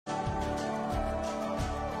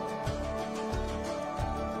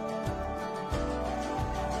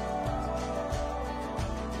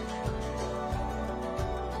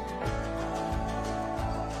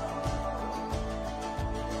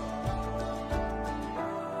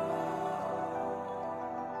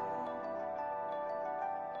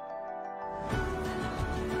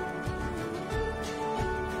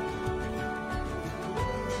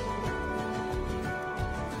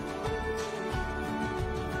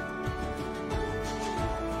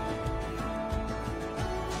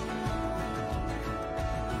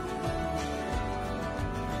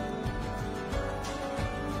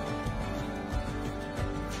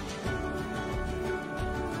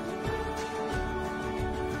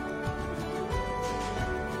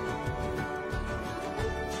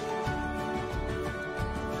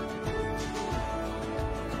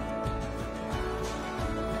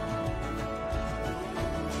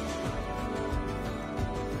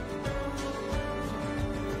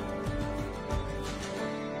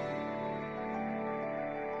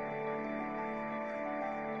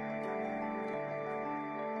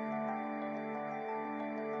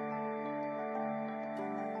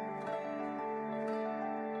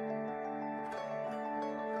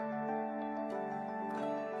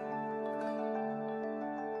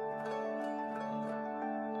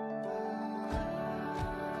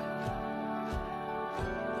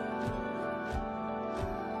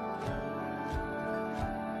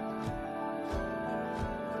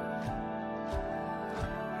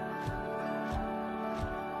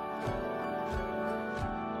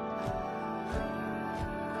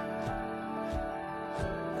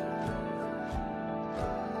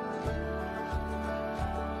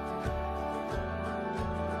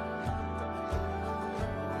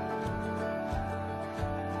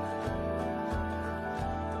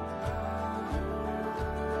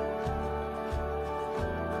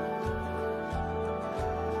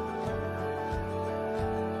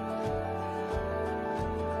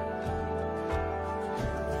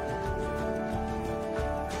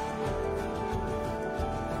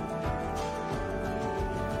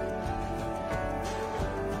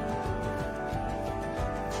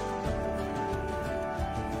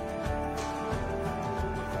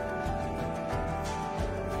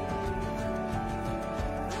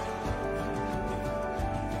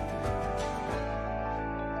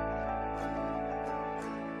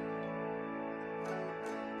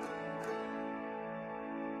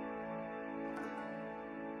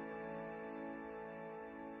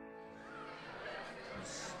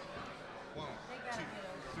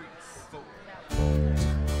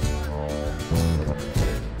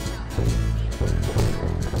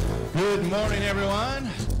morning, everyone.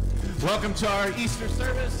 Welcome to our Easter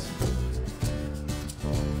service.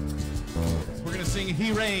 We're going to sing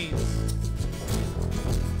He Reigns.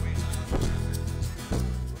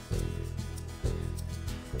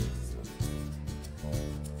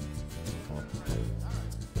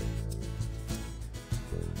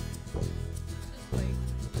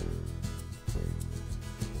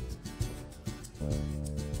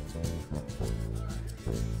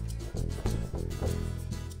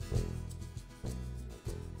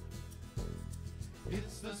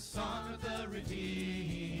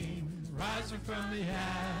 From the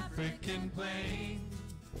African plain,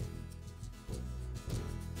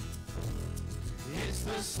 it's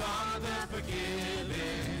the song of the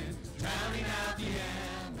forgiven, drowning out the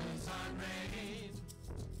Amazon rain.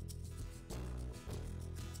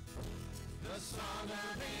 The song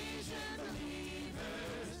of Asian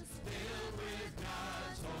believers, filled with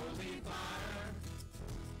God's holy fire.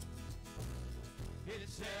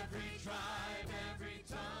 It's every tribe, every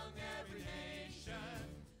tongue, every nation.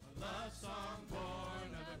 Love song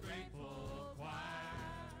born of a grateful choir.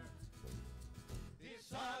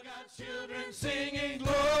 It's all got children singing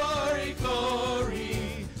glory,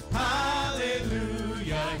 glory,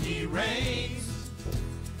 hallelujah. He reigns,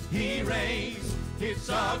 He reigns. It's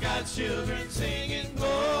all got children singing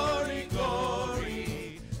glory,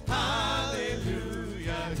 glory,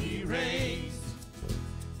 hallelujah. He reigns,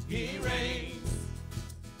 He reigns.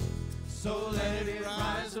 So let it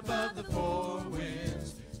rise above the four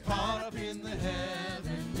winds, caught up in the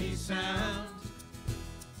heavenly sound.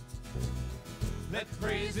 Let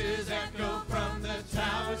praises echo from the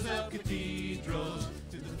towers of cathedrals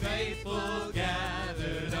to the faithful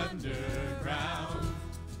gathered underground.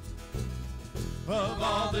 Of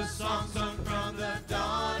all the songs sung from the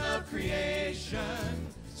dawn of creation,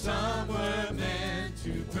 some were meant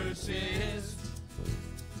to persist.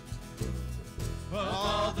 Of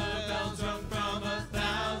all the bells rung from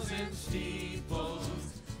 1,000 steeples,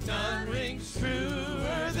 none rings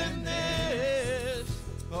truer than this.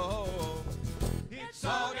 Oh, it's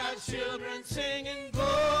all got children singing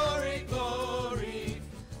glory, glory,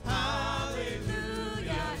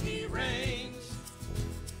 hallelujah. He reigns,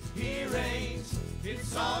 He reigns.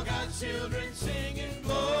 It's all got children singing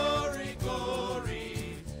glory,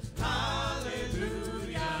 glory,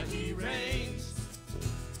 hallelujah. He reigns,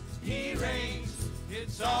 He reigns.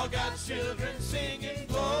 It's all got children singing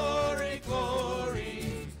glory,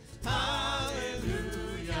 glory,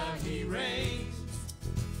 hallelujah. He reigns,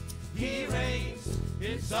 He reigns.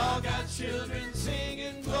 It's all got children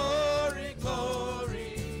singing glory,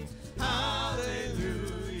 glory,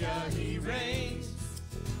 hallelujah. He reigns,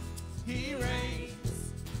 He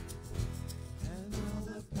reigns. And all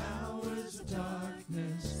the powers of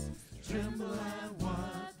darkness tremble at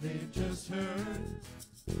what they've just heard.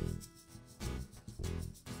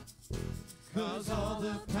 'Cause all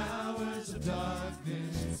the powers of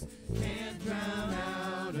darkness can't drown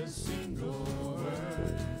out a single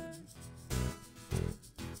word.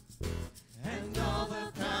 And all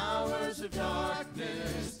the powers of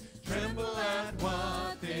darkness tremble at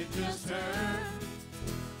what they just heard.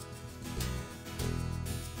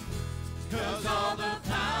 'Cause all the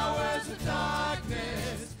powers of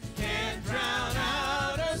darkness can't drown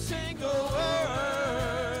out a single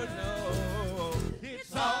word. No,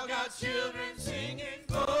 it's all got children singing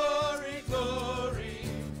glory, glory,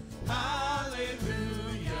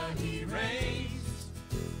 hallelujah. He reigns,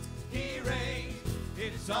 He reigns.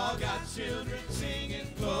 It's all got children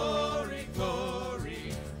singing glory,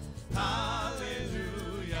 glory,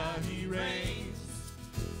 hallelujah. He reigns,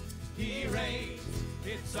 He reigns.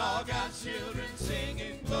 It's all got children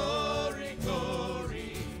singing glory,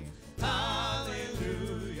 glory,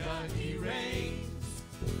 hallelujah. He reigns,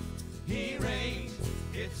 He reigns.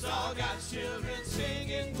 It's all got children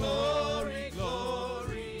singing glory,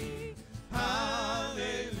 glory,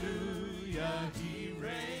 hallelujah. He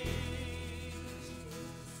reigns.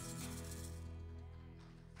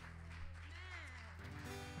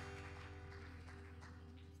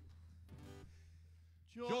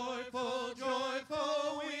 Joyful,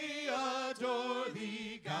 joyful, we adore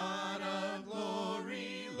Thee, God of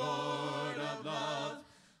glory, Lord of love.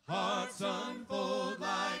 Hearts unfold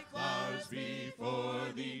like flowers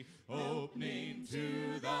before Thee, opening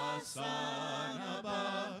to the sun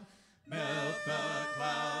above. Melt the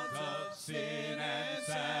clouds of sin and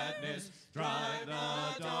sadness, drive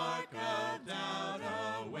the dark of doubt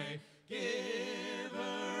away.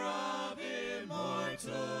 Giver of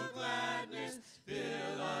immortal gladness,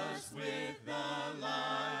 fill us with the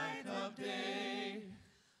light of day.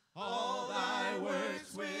 All Thy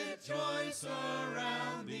works with joy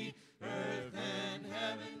surround Thee, earth and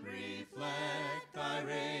heaven reflect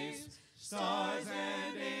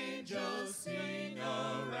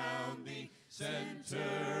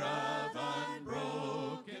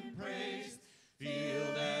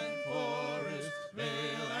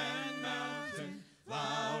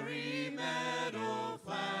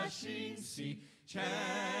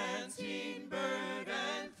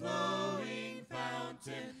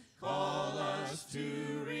us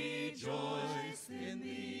to rejoice in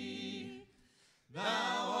thee. Thou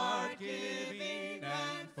art giving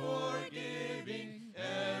and forgiving,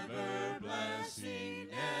 ever blessing,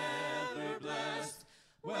 ever blessed,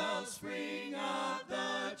 wellspring of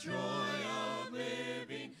the joy of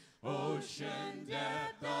living, ocean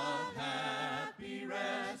depth of happy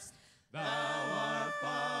rest. Thou art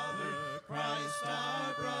Father, Christ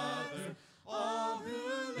our brother, all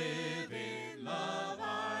who live in love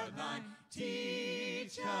are thine.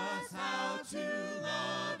 Teach us how to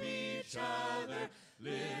love each other,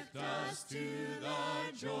 lift us to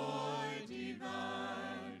the joy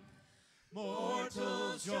divine.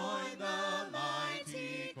 Mortals join the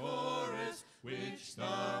mighty chorus, which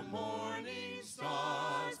the morning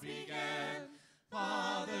stars began.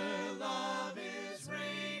 Father love is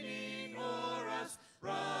reigning o'er us,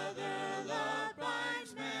 brother love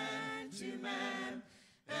binds man to man.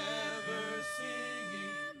 Ever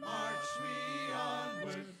singing, march we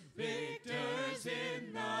onward, victors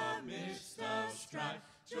in the midst of strife.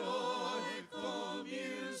 Joyful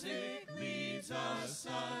music leads us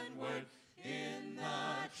onward in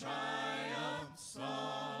the triumph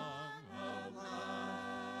song of life.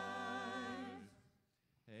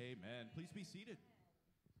 Amen. Please be seated.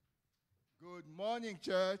 Good morning,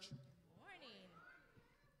 church. Morning.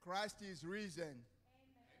 Christ is risen.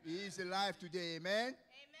 He is alive today. Amen? Amen.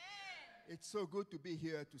 It's so good to be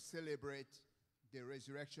here to celebrate the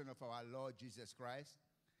resurrection of our Lord Jesus Christ.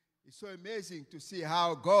 It's so amazing to see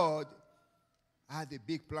how God had a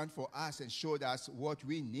big plan for us and showed us what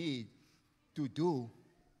we need to do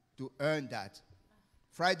to earn that.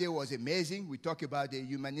 Friday was amazing. We talked about the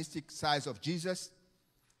humanistic side of Jesus.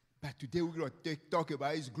 But today we're going to talk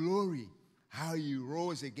about his glory, how he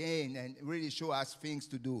rose again and really show us things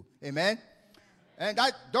to do. Amen? And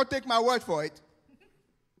don't take my word for it.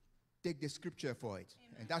 Take the scripture for it.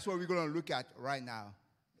 Amen. And that's what we're going to look at right now.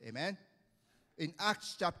 Amen? In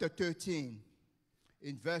Acts chapter 13,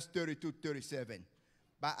 in verse 32-37.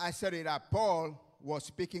 But I said it that Paul was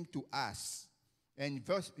speaking to us. And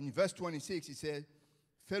in verse 26, he said,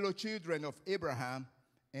 fellow children of Abraham,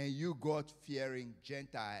 and you God-fearing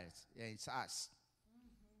Gentiles. And it's us.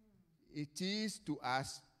 Mm-hmm. It is to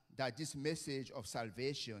us that this message of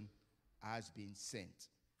salvation has been sent.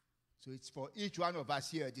 So it's for each one of us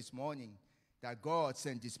here this morning that God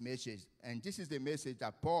sent this message. And this is the message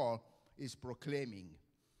that Paul is proclaiming.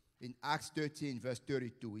 In Acts 13, verse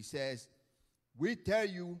 32, he says, we tell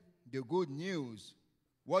you the good news,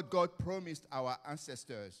 what God promised our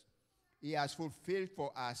ancestors. He has fulfilled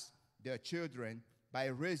for us, their children, by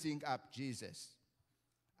raising up Jesus.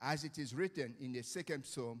 As it is written in the second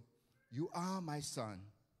psalm, you are my son.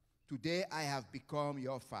 Today I have become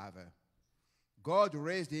your father. God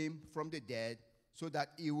raised him from the dead so that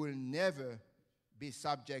he will never be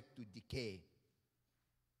subject to decay.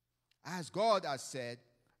 As God has said,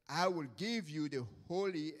 I will give you the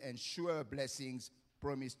holy and sure blessings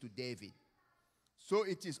promised to David. So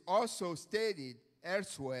it is also stated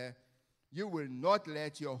elsewhere, you will not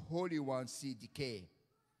let your Holy One see decay.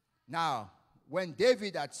 Now, when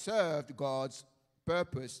David had served God's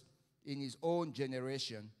purpose in his own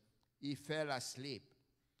generation, he fell asleep.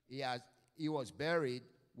 He was buried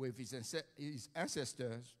with his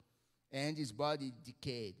ancestors, and his body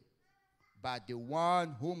decayed. But the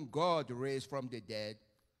one whom God raised from the dead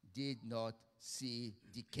did not see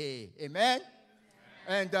decay. Amen?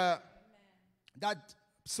 Amen. And that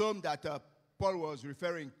psalm that Paul was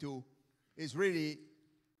referring to is really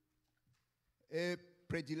a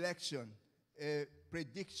predilection, a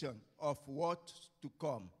prediction of what to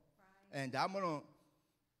come. Right. And I'm going to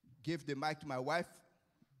give the mic to my wife.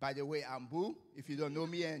 By the way, I'm Boo, if you don't know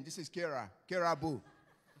me, and this is Kara Boo.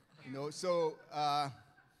 You know, so,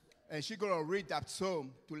 and she's going to read that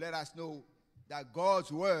psalm to let us know that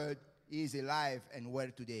God's word is alive and well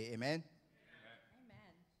today. Amen? Amen.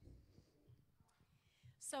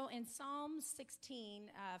 So in Psalm 16,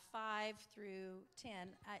 5 through 10,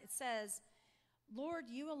 it says, Lord,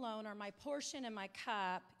 you alone are my portion and my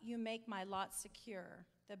cup. You make my lot secure.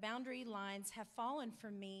 The boundary lines have fallen for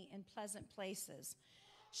me in pleasant places.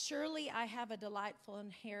 Surely I have a delightful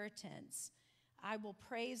inheritance. I will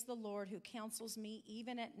praise the Lord who counsels me.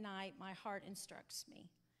 Even at night, my heart instructs me.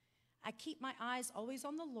 I keep my eyes always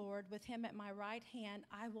on the Lord. With him at my right hand,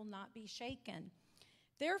 I will not be shaken.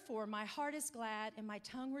 Therefore, my heart is glad and my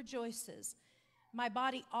tongue rejoices. My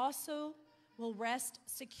body also will rest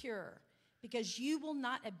secure, because you will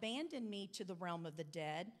not abandon me to the realm of the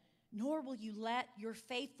dead, nor will you let your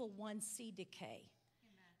faithful one see decay.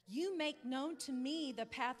 You make known to me the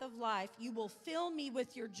path of life. You will fill me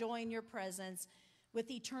with your joy in your presence,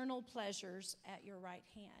 with eternal pleasures at your right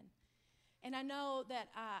hand. And I know that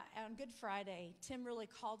on Good Friday, Tim really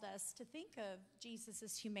called us to think of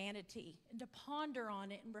Jesus' humanity and to ponder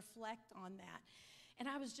on it and reflect on that. And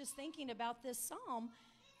I was just thinking about this psalm.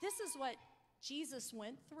 This is what Jesus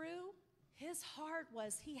went through. His heart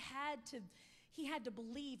was he had to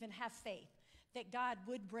believe and have faith that God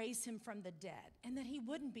would raise him from the dead and that he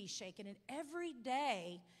wouldn't be shaken. And every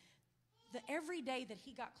day that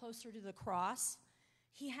he got closer to the cross,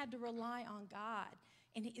 he had to rely on God.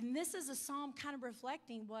 And this is a psalm kind of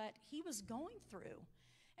reflecting what he was going through.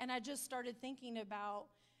 And I just started thinking about,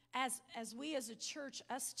 as we as a church,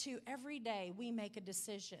 us too, every day we make a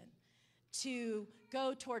decision to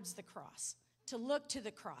go towards the cross, to look to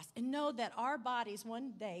the cross, and know that our bodies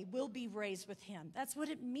one day will be raised with him. That's what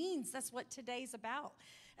it means. That's what today's about,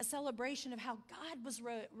 a celebration of how God was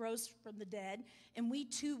rose from the dead, and we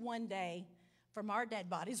too one day from our dead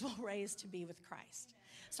bodies will raise to be with Christ.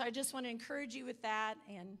 So I just want to encourage you with that,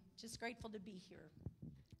 and just grateful to be here.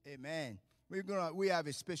 Amen. We have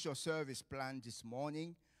a special service planned this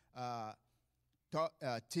morning.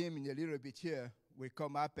 Tim, in a little bit here, will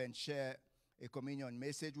come up and share a communion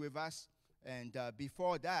message with us. And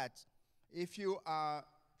before that, if you are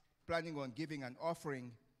planning on giving an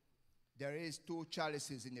offering, there is 2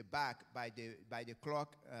 chalices in the back by the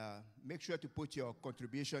clock. Make sure to put your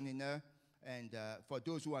contribution in there. And for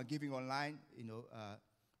those who are giving online,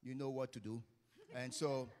 you know what to do. And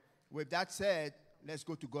so, with that said, let's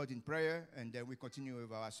go to God in prayer, and then we continue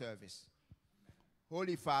with our service.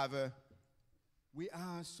 Holy Father, we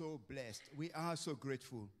are so blessed. We are so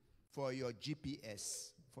grateful for your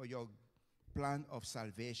GPS, for your plan of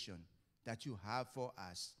salvation that you have for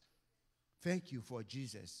us. Thank you for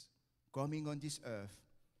Jesus coming on this earth,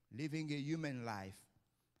 living a human life,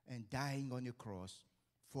 and dying on the cross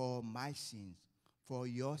for my sins, for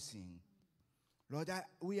your sin. Lord,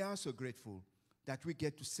 we are so grateful that we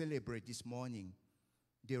get to celebrate this morning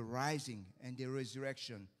the rising and the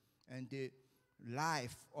resurrection and the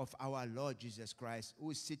life of our Lord Jesus Christ,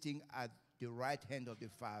 who is sitting at the right hand of the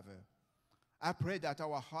Father. I pray that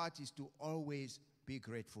our heart is to always be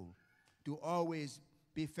grateful, to always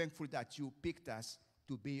be thankful that you picked us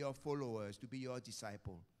to be your followers, to be your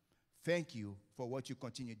disciple. Thank you for what you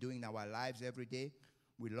continue doing in our lives every day.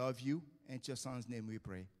 We love you. In your Son's name we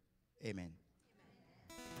pray. Amen.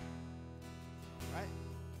 Right?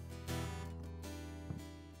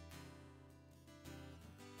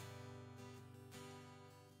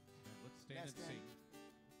 Let's stand and sing.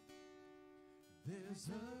 There's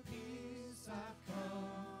a peace I've come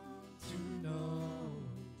to know,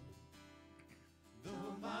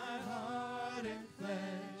 though my heart and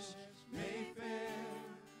flesh may fail.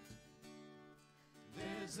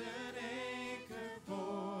 There's an anchor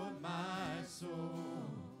for my soul.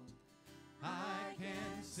 I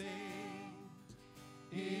can sing,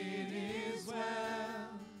 it is well.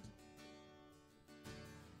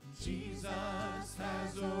 Jesus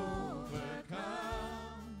has overcome,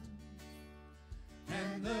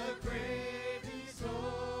 and the grave is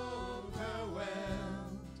overwhelmed.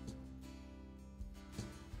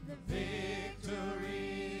 The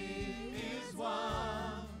victory is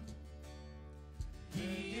won.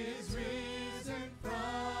 He is risen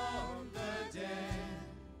from the dead,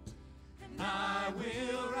 and I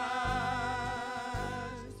will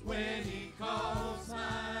rise when he calls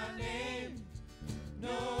my name.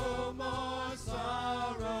 No more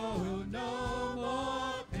sorrow, no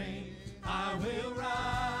more pain. I will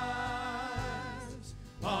rise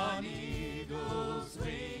on eagle's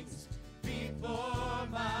wings before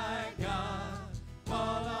my God,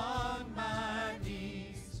 fall on my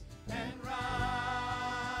knees and rise.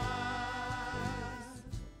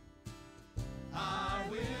 I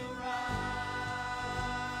will rise.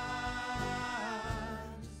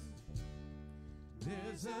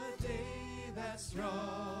 There's a day that's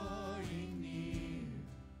drawing near,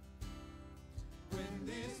 when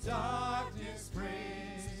this darkness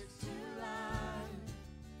breaks to light,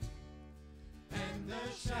 and the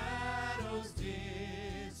shadows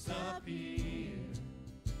disappear,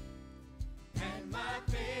 and my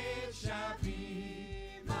faith shall be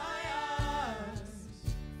my eyes.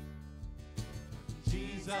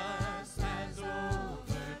 Jesus has overcome,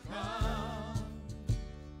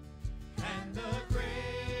 and the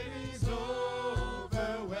grave is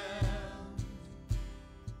overwhelmed.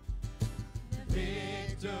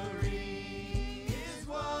 Victory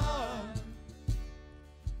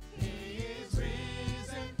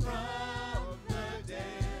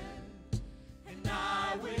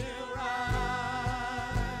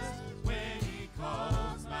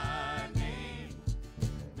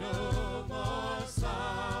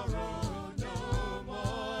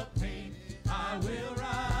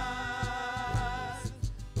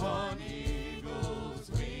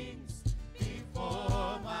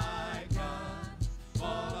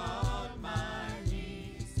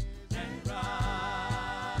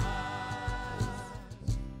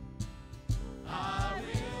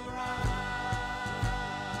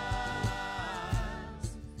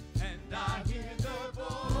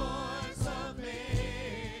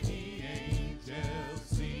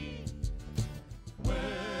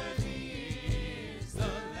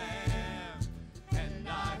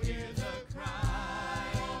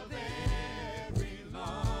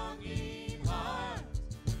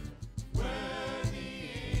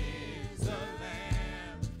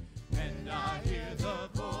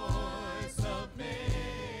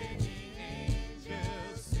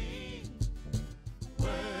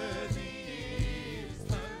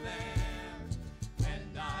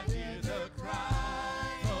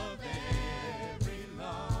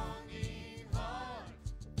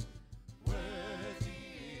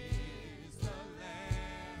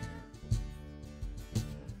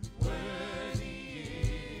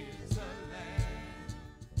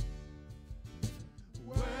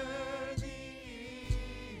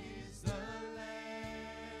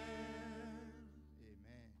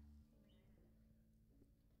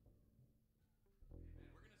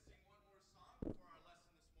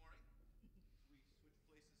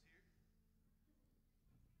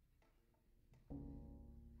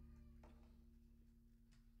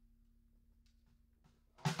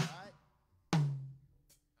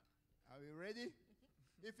Ready?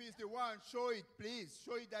 If he's the one, show it, please.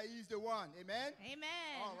 Show it that he's the one. Amen?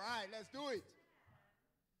 Amen. All right, let's do it.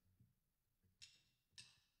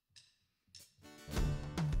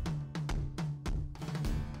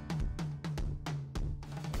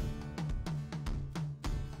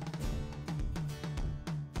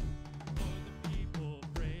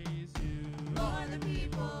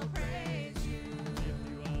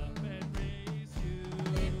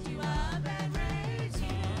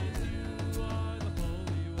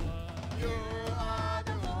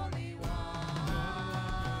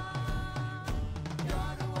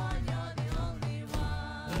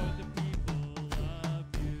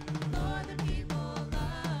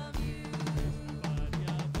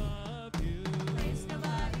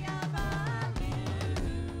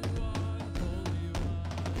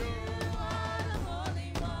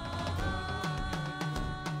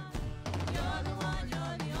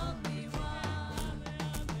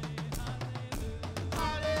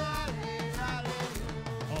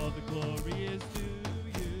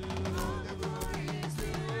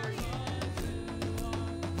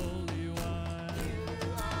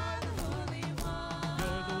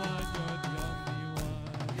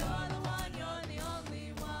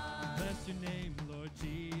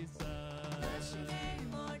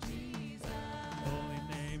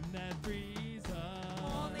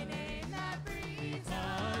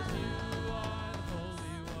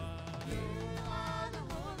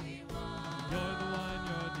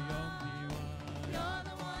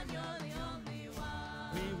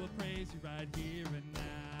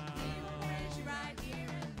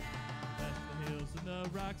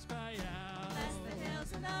 Rocks cry out. Bless the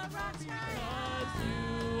hills and the rocks cry out. Because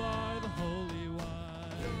you are the Holy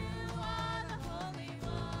One. You are the Holy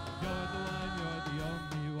One. You're the one, you're the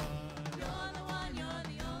only one. You're the one, you're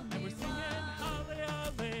the only one. And we're singing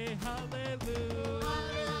hallelujah, hallelujah.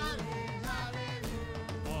 Hallelujah,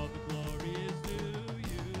 hallelujah. All the glory is due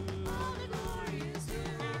you. All the glory is due you.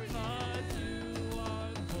 Because you are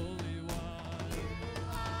the Holy One. You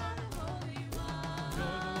are the Holy One.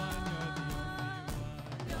 You're the one, you're the only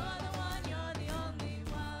one. You're the one, you're the only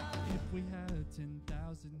one. If we had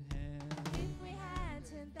 10,000 hands, If we had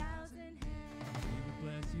 10,000 hands, we would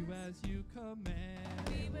bless you as you command.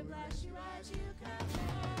 we would bless you as you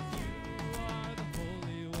command. You are the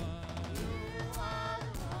Holy One. You are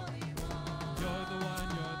the Holy One. You're the one,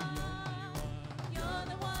 you're the only one. You're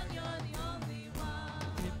the one, you're the only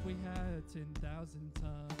one. If we had 10,000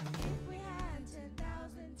 tongues, If we had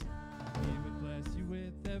 10,000 tongues, we would bless you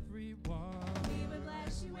with every one. we would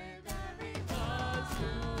bless you with every Because you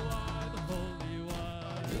one. are the Holy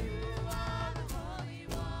One. You are the Holy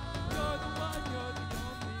One. You're the one, you're the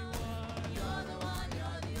only one. You're the one,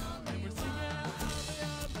 you're the And only we're singing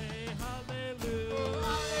hallelujah, hallelujah.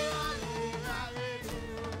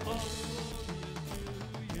 Hallelujah. All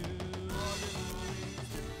the glory is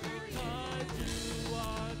to you. Because you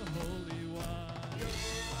are the Holy One. You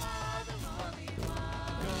are the Holy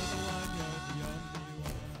One. You're the one, you're the only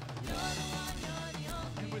one. You're the one, you're the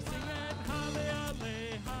only And we're singing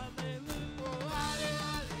hallelujah,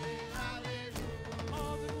 hallelujah.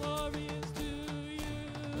 All the glory is to you.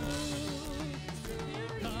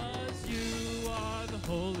 Because you are the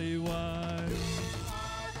Holy One. are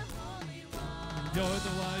the Holy One. You're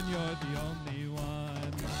the one, you're the only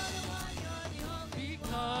one. You're the one, you're the only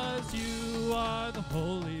Because you are the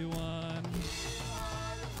Holy One. are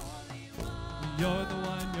the Holy One. You're the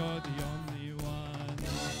one, you're the only one.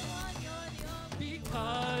 You're the one, you're the only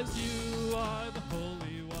Because you are the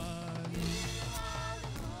Holy One. are the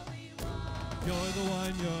Holy One. You're the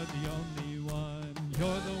one, you're the only one.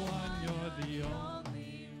 You're the one, you're the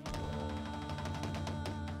only.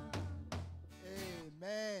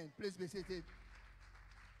 Amen. Please be seated.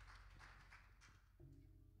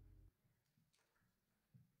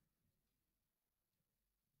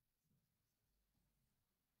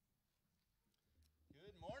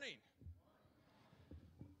 Good morning.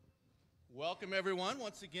 Welcome, everyone,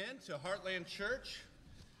 once again to Heartland Church.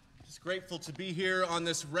 Just grateful to be here on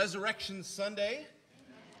this Resurrection Sunday.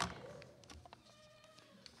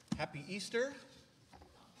 Happy Easter.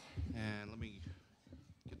 And let me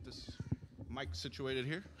get this mic situated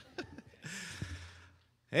here.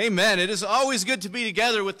 Amen. It is always good to be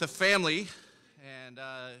together with the family. And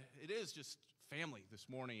it is just family this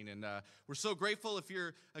morning. And we're so grateful if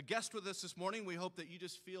you're a guest with us this morning. We hope that you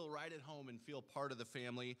just feel right at home and feel part of the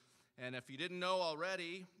family. And if you didn't know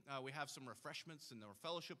already, we have some refreshments in our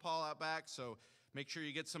fellowship hall out back, so make sure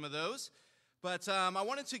you get some of those. But I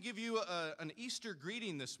wanted to give you an Easter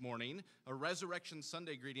greeting this morning, a Resurrection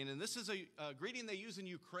Sunday greeting. And this is a greeting they use in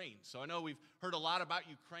Ukraine. So I know we've heard a lot about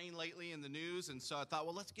Ukraine lately in the news. And so I thought,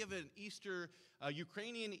 well, let's give an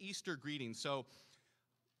Ukrainian Easter greeting. So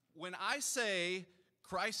when I say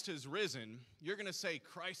Christ has risen, you're going to say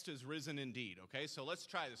Christ has risen indeed. Okay, so let's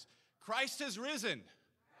try this. Christ has risen.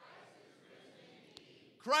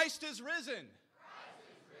 Christ has risen.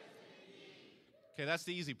 Okay, that's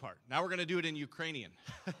the easy part. Now we're going to do it in Ukrainian.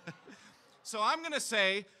 So I'm going to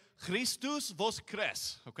say, Christus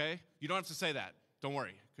voskres, okay? You don't have to say that. Don't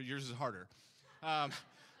worry, because yours is harder.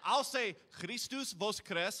 I'll say, Christus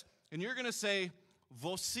voskres, and you're going to say,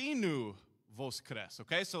 Vosinu voskres,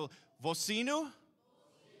 okay? So, Vosinu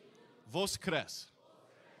voskres.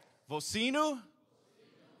 Vosinu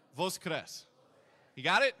voskres. You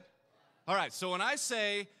got it? All right, so when I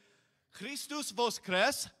say, Christus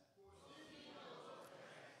voskres,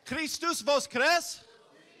 Christus voskres?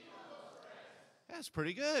 That's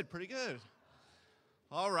pretty good, pretty good.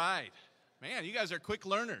 All right. Man, you guys are quick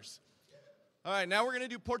learners. All right, now we're going to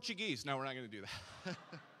do Portuguese. No, we're not going to do that.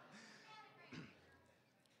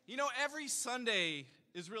 You know, every Sunday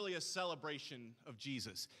is really a celebration of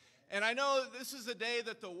Jesus. And I know this is a day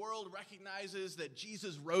that the world recognizes that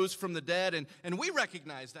Jesus rose from the dead, and we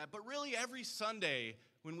recognize that. But really, every Sunday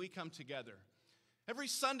when we come together, every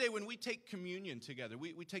Sunday when we take communion together,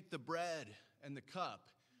 we take the bread and the cup,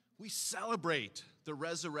 we celebrate the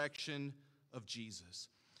resurrection of Jesus.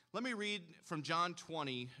 Let me read from John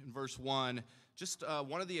 20 in verse 1, just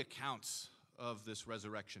one of the accounts of this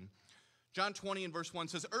resurrection. John 20 in verse 1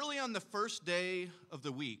 says, "Early on the first day of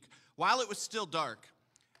the week, while it was still dark,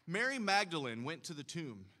 Mary Magdalene went to the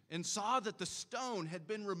tomb and saw that the stone had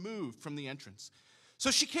been removed from the entrance. So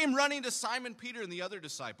she came running to Simon Peter and the other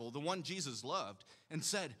disciple, the one Jesus loved, and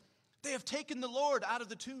said, 'They have taken the Lord out of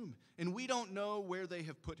the tomb, and we don't know where they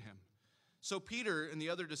have put him.' So Peter and the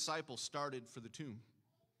other disciple started for the tomb.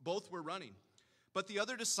 Both were running, but the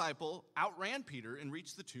other disciple outran Peter and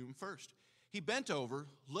reached the tomb first. He bent over,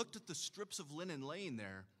 looked at the strips of linen laying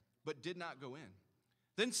there, but did not go in.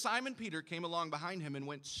 Then Simon Peter came along behind him and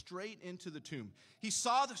went straight into the tomb. He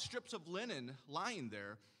saw the strips of linen lying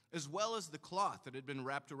there, as well as the cloth that had been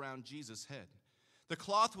wrapped around Jesus' head. The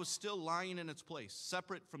cloth was still lying in its place,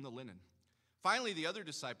 separate from the linen. Finally, the other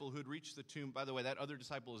disciple who had reached the tomb, by the way, that other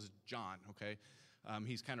disciple is John, okay?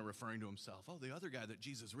 He's kind of referring to himself. Oh, the other guy that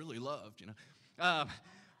Jesus really loved, you know.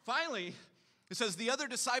 Finally, it says, the other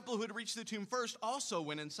disciple who had reached the tomb first also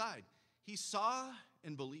went inside. He saw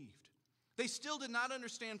and believed. They still did not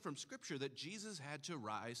understand from Scripture that Jesus had to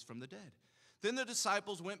rise from the dead. Then the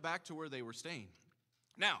disciples went back to where they were staying.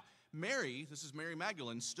 Now, Mary, this is Mary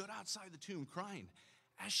Magdalene, stood outside the tomb crying.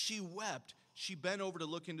 As she wept, she bent over to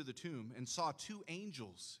look into the tomb and saw two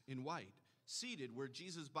angels in white seated where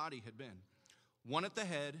Jesus' body had been, one at the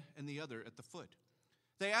head and the other at the foot.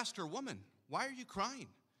 They asked her, "Woman, why are you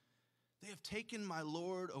crying?" "They have taken my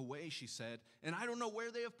Lord away," she said, "and I don't know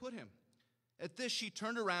where they have put him." At this, she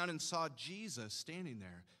turned around and saw Jesus standing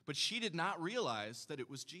there, but she did not realize that it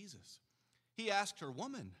was Jesus. He asked her,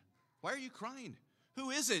 "Woman, why are you crying?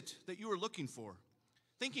 Who is it that you are looking for?"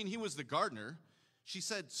 Thinking he was the gardener, she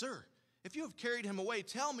said, "Sir, if you have carried him away,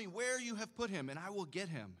 tell me where you have put him, and I will get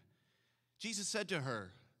him." Jesus said to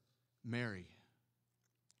her, "Mary."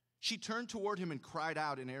 She turned toward him and cried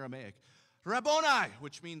out in Aramaic, "Rabboni,"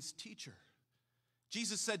 which means teacher.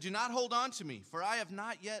 Jesus said, "Do not hold on to me, for I have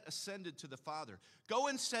not yet ascended to the Father. Go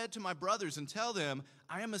instead to my brothers and tell them,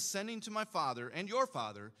 I am ascending to my Father and your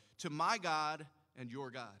Father, to my God and your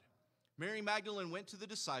God." Mary Magdalene went to the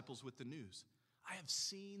disciples with the news, "I have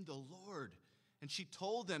seen the Lord." And she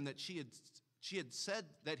told them that he had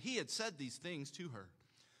said these things to her.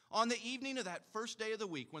 On the evening of that first day of the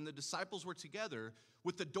week, when the disciples were together,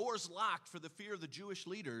 with the doors locked for the fear of the Jewish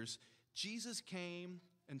leaders, Jesus came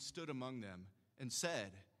and stood among them and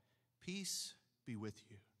said, "Peace be with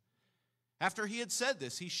you." After he had said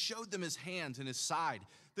this, he showed them his hands and his side.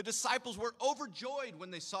 The disciples were overjoyed when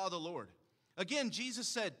they saw the Lord. Again, Jesus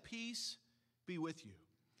said, "Peace be with you.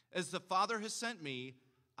 As the Father has sent me,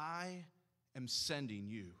 I am sending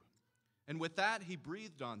you." And with that, he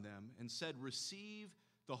breathed on them and said, "Receive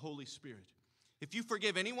the Holy Spirit. If you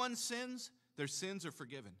forgive anyone's sins, their sins are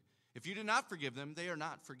forgiven. If you do not forgive them, they are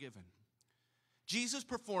not forgiven." Jesus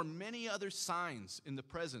performed many other signs in the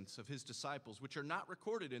presence of his disciples, which are not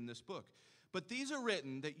recorded in this book. But these are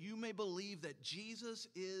written that you may believe that Jesus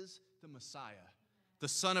is the Messiah, the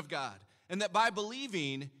Son of God, and that by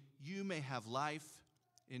believing you may have life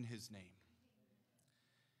in his name.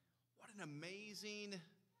 What an amazing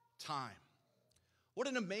time. What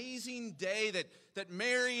an amazing day that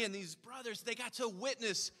Mary and these brothers, they got to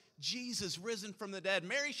witness Jesus risen from the dead.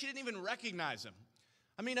 Mary, she didn't even recognize him.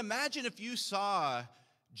 I mean, imagine if you saw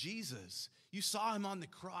Jesus. You saw him on the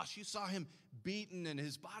cross. You saw him beaten and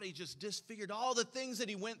his body just disfigured. All the things that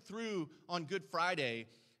he went through on Good Friday.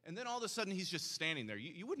 And then all of a sudden he's just standing there.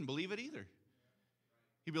 You wouldn't believe it either.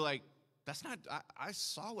 He'd be like, that's not, I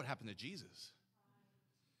saw what happened to Jesus.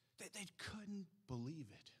 They couldn't believe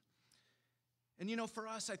it. And you know, for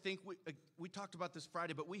us, I think we talked about this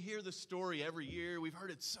Friday, but we hear the story every year. We've heard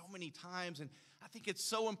it so many times, and I think it's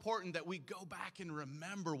so important that we go back and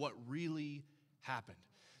remember what really happened.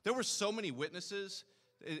 There were so many witnesses.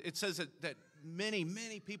 It says that many,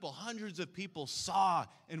 many people, hundreds of people saw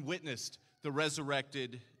and witnessed the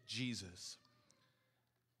resurrected Jesus.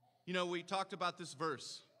 You know, we talked about this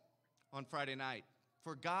verse on Friday night.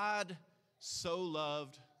 For God so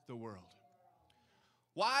loved the world.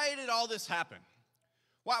 Why did all this happen?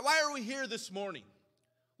 Why are we here this morning?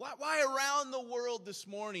 Why around the world this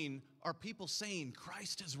morning are people saying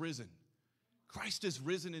Christ has risen? Christ is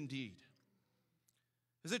risen indeed.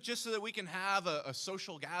 Is it just so that we can have a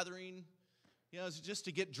social gathering? You know, is it just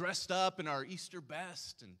to get dressed up in our Easter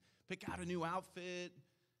best and pick out a new outfit?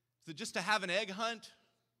 Is it just to have an egg hunt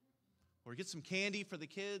or get some candy for the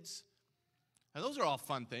kids? Now, those are all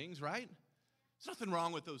fun things, right? There's nothing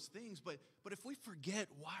wrong with those things, but if we forget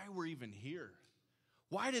why we're even here,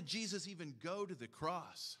 why did Jesus even go to the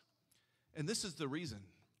cross? And this is the reason.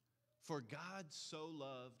 For God so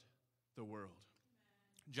loved the world.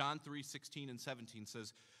 John 3:16 and 17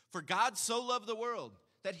 says, for God so loved the world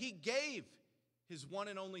that he gave his one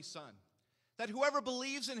and only Son, that whoever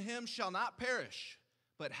believes in him shall not perish,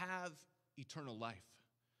 but have eternal life.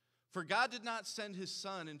 For God did not send his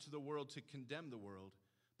Son into the world to condemn the world,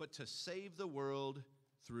 but to save the world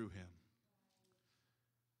through him.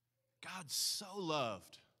 God so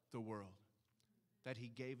loved the world that he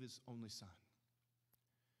gave his only Son.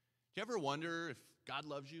 Do you ever wonder if God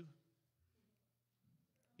loves you?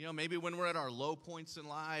 You know, maybe when we're at our low points in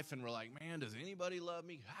life and we're like, man, does anybody love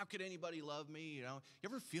me? How could anybody love me? You know, you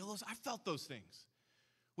ever feel those? I felt those things.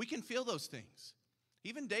 We can feel those things.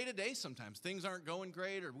 Even day to day sometimes, things aren't going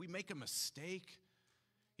great or we make a mistake.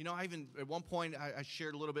 You know, at one point, I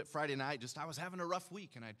shared a little bit Friday night, I was having a rough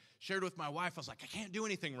week, and I shared with my wife, I was like, I can't do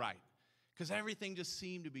anything right, because everything just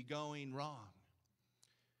seemed to be going wrong.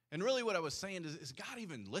 And really what I was saying is God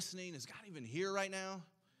even listening? Is God even here right now?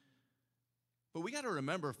 But we got to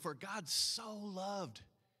remember, for God so loved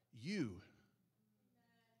you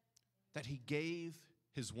that he gave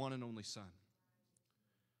his one and only Son.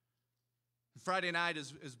 Friday night,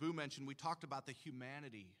 as Boo mentioned, we talked about the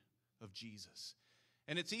humanity of Jesus.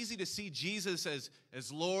 And it's easy to see Jesus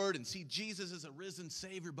as Lord and see Jesus as a risen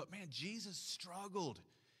Savior, but man, Jesus struggled.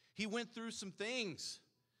 He went through some things.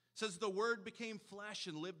 It says the Word became flesh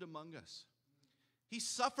and lived among us. He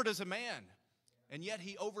suffered as a man, and yet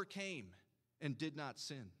he overcame and did not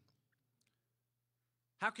sin.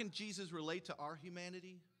 How can Jesus relate to our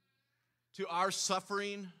humanity, to our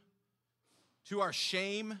suffering, to our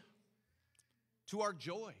shame, to our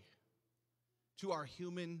joy, to our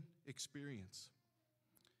human experience?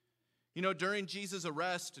 You know, during Jesus'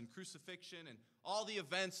 arrest and crucifixion and all the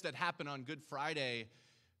events that happened on Good Friday,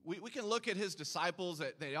 we can look at his disciples,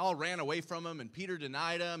 that they all ran away from him and Peter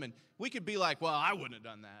denied him, and we could be like, well, I wouldn't have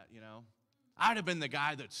done that, you know. I'd have been the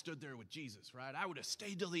guy that stood there with Jesus, right? I would have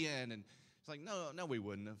stayed till the end. And it's like, no, we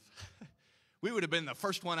wouldn't have. We would have been the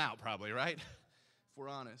first one out probably, right? If we're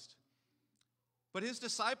honest. But his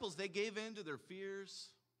disciples, they gave in to their fears,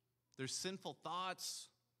 their sinful thoughts,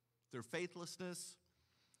 their faithlessness.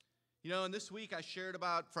 You know, and this week I shared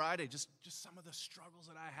about Friday just some of the struggles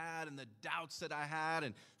that I had and the doubts that I had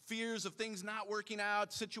and fears of things not working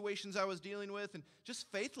out, situations I was dealing with, and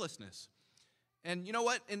just faithlessness. And you know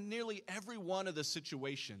what? In nearly every one of the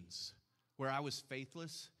situations where I was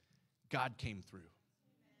faithless, God came through.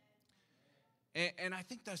 And I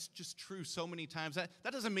think that's just true so many times. That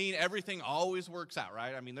doesn't mean everything always works out,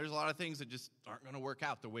 right? I mean, there's a lot of things that just aren't going to work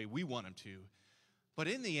out the way we want them to. But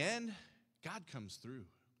in the end, God comes through.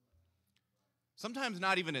 Sometimes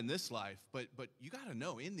not even in this life, but you got to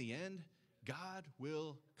know, in the end, God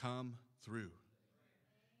will come through.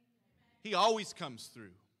 He always comes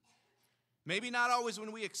through. Maybe not always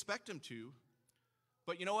when we expect him to,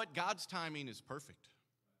 but you know what? God's timing is perfect.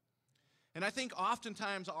 And I think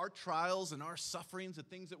oftentimes our trials and our sufferings, the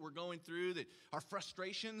things that we're going through, that our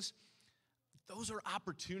frustrations, those are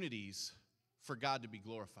opportunities for God to be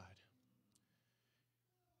glorified.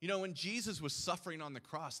 You know, when Jesus was suffering on the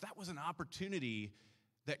cross, that was an opportunity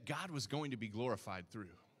that God was going to be glorified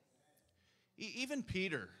through. Even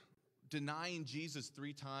Peter, denying Jesus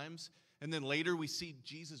 3 times. And then later we see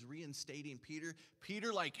Jesus reinstating Peter.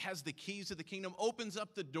 Peter like has the keys to the kingdom, opens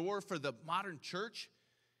up the door for the modern church.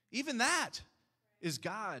 Even that is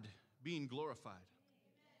God being glorified.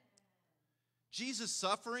 Jesus'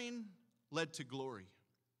 suffering led to glory.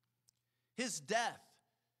 His death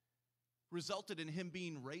resulted in him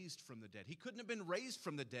being raised from the dead. He couldn't have been raised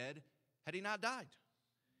from the dead had he not died.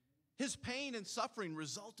 His pain and suffering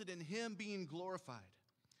resulted in him being glorified.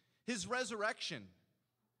 His resurrection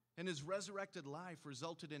and his resurrected life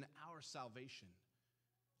resulted in our salvation,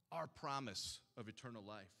 our promise of eternal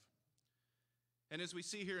life. And as we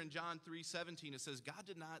see here in John 3:17, it says, God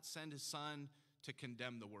did not send his Son to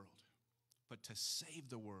condemn the world, but to save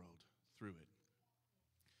the world through it.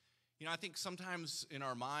 You know, I think sometimes in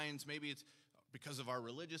our minds, maybe it's because of our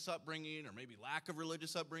religious upbringing or maybe lack of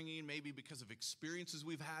religious upbringing, maybe because of experiences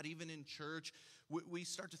we've had even in church, we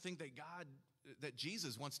start to think that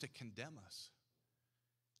Jesus wants to condemn us.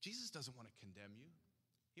 Jesus doesn't want to condemn you.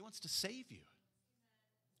 He wants to save you.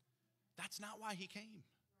 That's not why he came.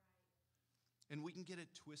 And we can get it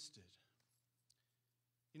twisted.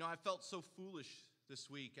 You know, I felt so foolish this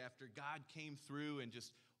week after God came through and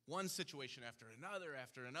just one situation after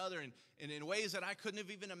another, and in ways that I couldn't have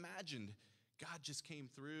even imagined. God just came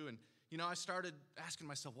through, and, you know, I started asking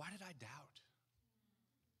myself, why did I doubt?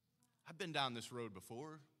 I've been down this road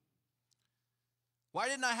before. Why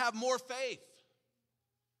didn't I have more faith?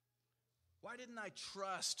 Why didn't I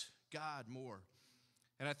trust God more?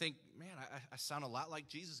 And I think, man, I sound a lot like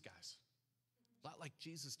Jesus, guys. A lot like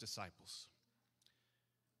Jesus' disciples.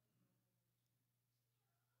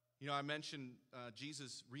 You know, I mentioned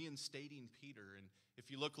Jesus reinstating Peter, and if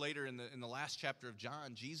you look later in the last chapter of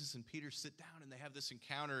John, Jesus and Peter sit down and they have this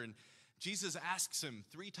encounter, and Jesus asks him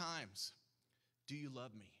 3 times, do you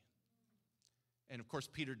love me? And of course,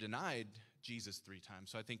 Peter denied Jesus 3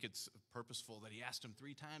 times, so I think it's purposeful that he asked him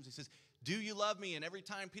 3 times. He says, do you love me? And every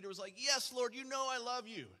time Peter was like, yes, Lord, you know I love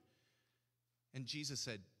you. And Jesus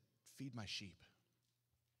said, feed my sheep.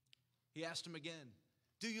 He asked him again,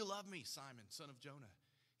 do you love me, Simon, son of Jonah?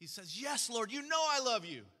 He says, yes, Lord, you know I love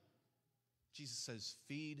you. Jesus says,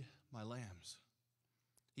 feed my lambs.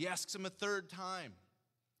 He asks him a 3rd time.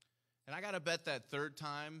 And I got to bet that 3rd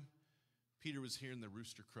time, Peter was hearing the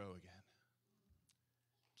rooster crow again.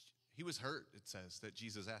 He was hurt, it says, that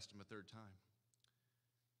Jesus asked him a 3rd time.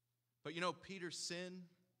 But you know, Peter's sin,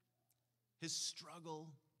 his struggle,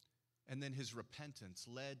 and then his repentance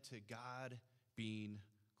led to God being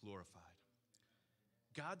glorified.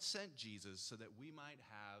 God sent Jesus so that we might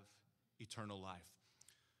have eternal life.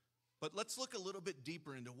 But let's look a little bit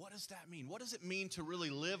deeper into what does that mean? What does it mean to really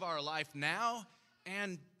live our life now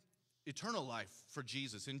and eternal life for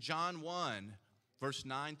Jesus? In John 1, verse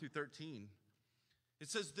 9 through 13, it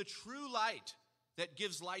says, the true light that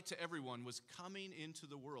gives light to everyone was coming into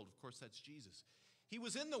the world. Of course, that's Jesus. He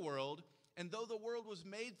was in the world, and though the world was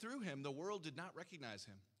made through him, the world did not recognize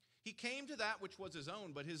him. He came to that which was his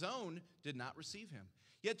own, but his own did not receive him.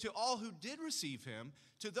 Yet to all who did receive him,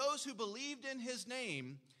 to those who believed in his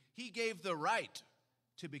name, he gave the right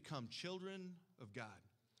to become children of God.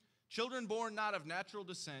 Children born not of natural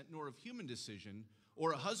descent, nor of human decision,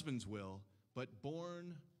 or a husband's will, but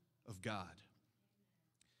born of God.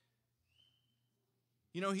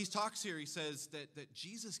 You know, he talks here, he says that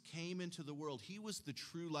Jesus came into the world. He was the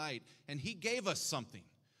true light, and he gave us something.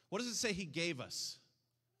 What does it say he gave us?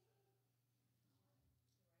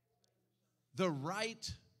 The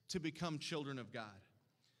right to become children of God.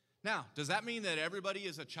 Now, does that mean that everybody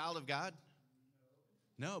is a child of God?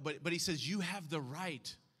 No, but he says you have the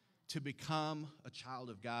right to become a child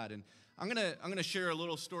of God. And I'm gonna share a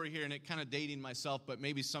little story here, and it kind of dating myself, but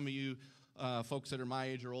maybe some of you folks that are my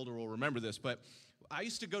age or older will remember this. But I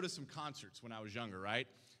used to go to some concerts when I was younger, right?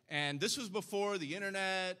 And this was before the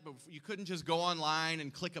internet. You couldn't just go online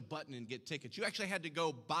and click a button and get tickets. You actually had to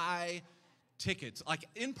go buy tickets, like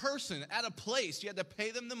in person at a place. You had to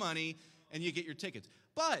pay them the money, and you get your tickets.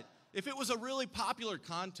 But if it was a really popular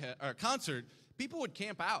concert, people would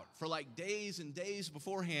camp out for like days and days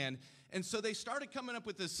beforehand. And so they started coming up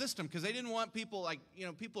with this system because they didn't want people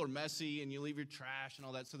people are messy and you leave your trash and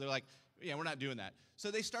all that. So they're like, yeah, we're not doing that.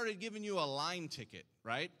 So they started giving you a line ticket,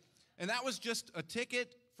 right? And that was just a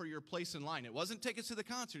ticket for your place in line. It wasn't tickets to the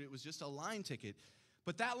concert. It was just a line ticket.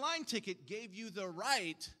 But that line ticket gave you the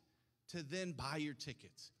right to then buy your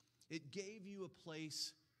tickets. It gave you a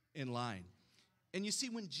place in line. And you see,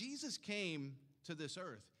 when Jesus came to this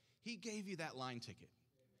earth, he gave you that line ticket.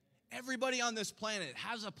 Everybody on this planet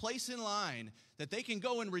has a place in line that they can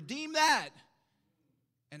go and redeem that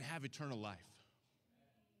and have eternal life.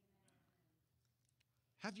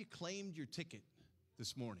 Have you claimed your ticket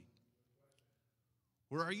this morning?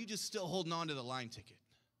 Or are you just still holding on to the line ticket?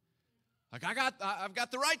 Like, I've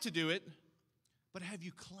got the right to do it, but have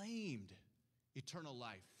you claimed eternal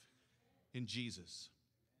life in Jesus?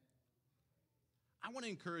 I want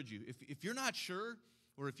to encourage you, if you're not sure,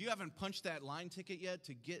 or if you haven't punched that line ticket yet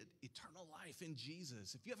to get eternal life in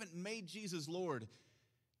Jesus, if you haven't made Jesus Lord,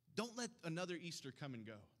 don't let another Easter come and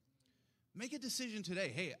go. Make a decision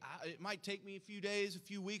today. Hey, it might take me a few days, a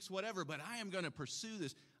few weeks, whatever, but I am going to pursue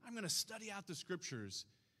this. I'm going to study out the scriptures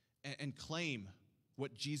and claim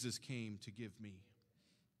what Jesus came to give me.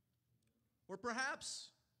 Or perhaps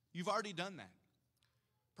you've already done that.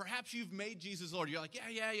 Perhaps you've made Jesus Lord. You're like,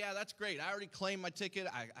 yeah, that's great. I already claimed my ticket.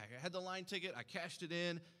 I had the line ticket. I cashed it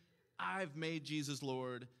in. I've made Jesus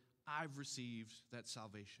Lord. I've received that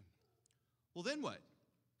salvation. Well, then what?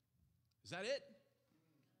 Is that it?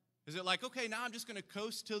 Is it like, okay, now I'm just going to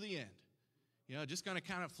coast till the end? Just going to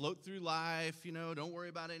kind of float through life, don't worry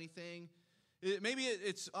about anything. Maybe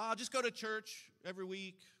it's, I'll just go to church every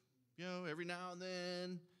week, every now and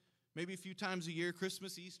then, maybe a few times a year,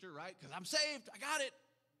 Christmas, Easter, right? Because I'm saved, I got it.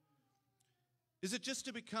 Is it just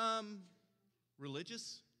to become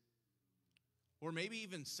religious? Or maybe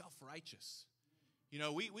even self-righteous?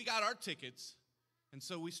 We got our tickets, and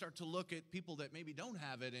so we start to look at people that maybe don't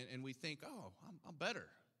have it, and we think, oh, I'm better.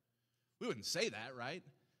 We wouldn't say that, right?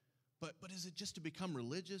 But is it just to become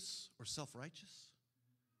religious or self-righteous?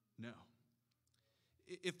 No.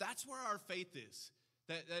 If that's where our faith is,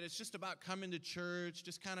 that it's just about coming to church,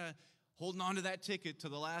 just kind of holding on to that ticket to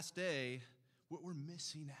the last day, we're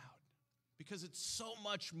missing out. Because it's so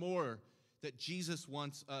much more that Jesus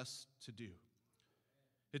wants us to do.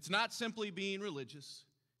 It's not simply being religious.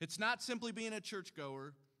 It's not simply being a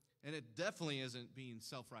churchgoer. And it definitely isn't being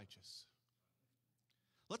self-righteous.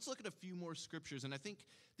 Let's look at a few more scriptures. And I think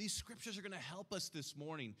these scriptures are going to help us this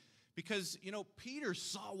morning. Because, Peter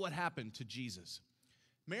saw what happened to Jesus.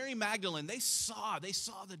 Mary Magdalene, they saw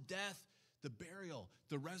the death, the burial,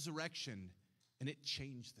 the resurrection, and it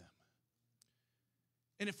changed them.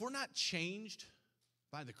 And if we're not changed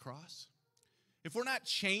by the cross, if we're not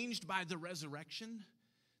changed by the resurrection,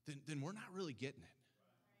 then we're not really getting it.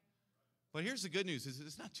 But here's the good news, is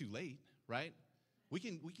it's not too late, right? We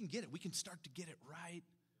can get it. We can start to get it right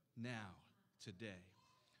now, today.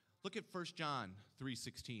 Look at 1 John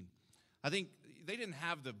 3:16. I think they didn't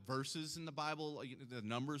have the verses in the Bible, the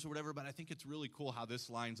numbers or whatever, but I think it's really cool how this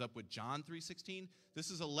lines up with John 3:16.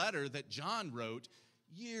 This is a letter that John wrote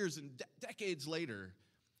years and decades later.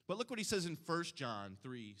 But look what he says in 1 John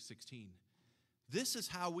 3:16. This is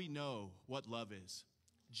how we know what love is.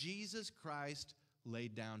 Jesus Christ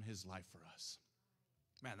laid down his life for us.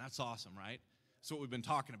 Man, that's awesome, right? That's what we've been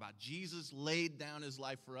talking about. Jesus laid down his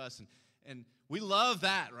life for us. And we love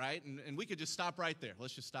that, right? And we could just stop right there.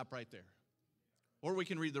 Let's just stop right there. Or we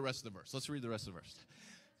can read the rest of the verse. Let's read the rest of the verse.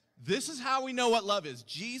 This is how we know what love is.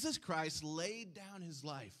 Jesus Christ laid down his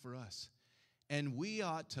life for us. And we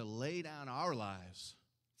ought to lay down our lives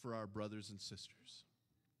for our brothers and sisters.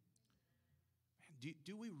 Man,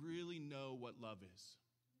 do we really know what love is?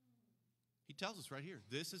 He tells us right here.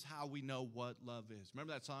 This is how we know what love is.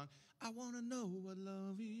 Remember that song? I want to know what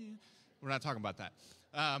love is. We're not talking about that.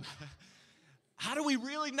 How do we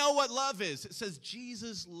really know what love is? It says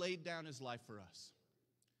Jesus laid down his life for us.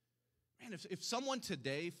 Man, if someone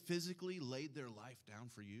today physically laid their life down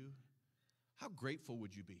for you, how grateful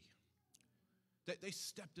would you be? That they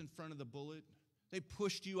stepped in front of the bullet. They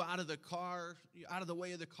pushed you out of the car, out of the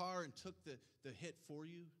way of the car, and took the hit for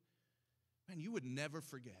you. Man, you would never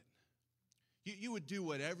forget. You would do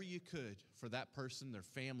whatever you could for that person, their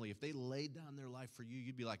family. If they laid down their life for you,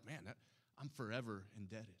 you'd be like, man, I'm forever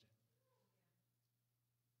indebted.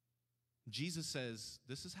 Jesus says,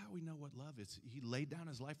 this is how we know what love is. He laid down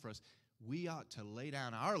his life for us. We ought to lay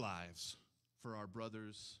down our lives for our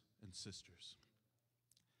brothers and sisters.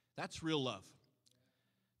 That's real love.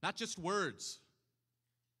 Not just words,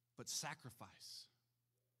 but sacrifice,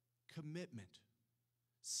 commitment,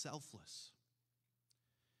 selfless.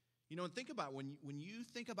 And think about when you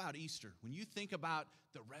think about Easter, when you think about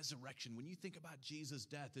the resurrection, when you think about Jesus'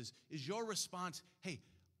 death, is your response, hey,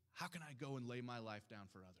 how can I go and lay my life down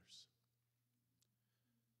for others?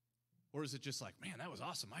 Or is it just like, man, that was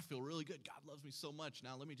awesome. I feel really good. God loves me so much.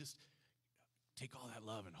 Now let me just take all that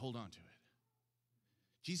love and hold on to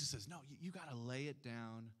it. Jesus says, no, you got to lay it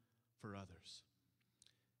down for others.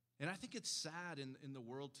 And I think it's sad in the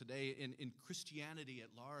world today, in Christianity at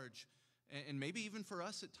large, and maybe even for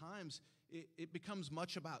us at times, it becomes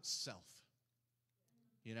much about self.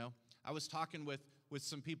 I was talking with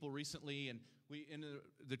some people recently, and In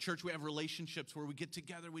the church, we have relationships where we get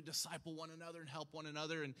together, we disciple one another and help one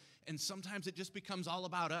another, and sometimes it just becomes all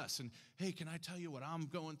about us. And, hey, can I tell you what I'm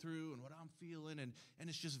going through and what I'm feeling? And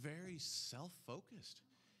it's just very self-focused.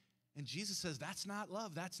 And Jesus says, that's not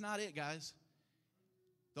love. That's not it, guys.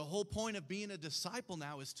 The whole point of being a disciple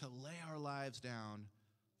now is to lay our lives down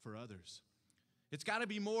for others. It's got to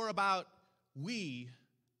be more about we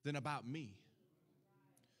than about me.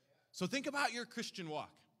 So think about your Christian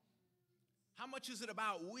walk. How much is it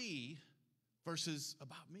about we versus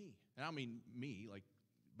about me? And I don't mean me,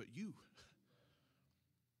 but you.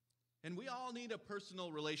 And we all need a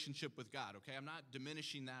personal relationship with God, okay? I'm not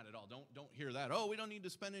diminishing that at all. Don't hear that. Oh, we don't need to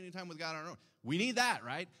spend any time with God on our own. We need that,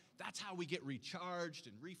 right? That's how we get recharged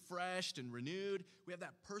and refreshed and renewed. We have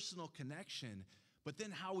that personal connection. But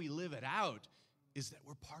then how we live it out is that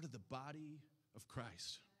we're part of the body of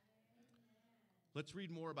Christ. Let's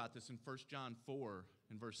read more about this in 1 John 4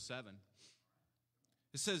 and verse 7.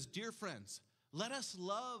 It says, "Dear friends, let us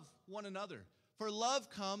love one another, for love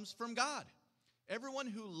comes from God. Everyone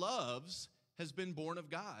who loves has been born of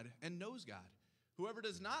God and knows God. Whoever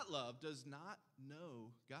does not love does not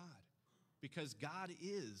know God, because God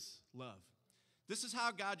is love. This is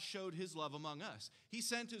how God showed his love among us. He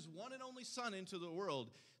sent his one and only Son into the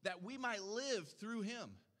world that we might live through him.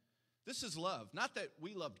 This is love, not that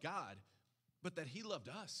we loved God, but that he loved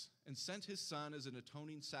us and sent his Son as an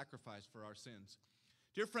atoning sacrifice for our sins.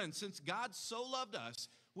 Dear friends, since God so loved us,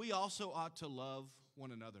 we also ought to love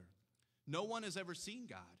one another. No one has ever seen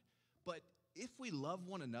God, but if we love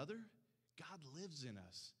one another, God lives in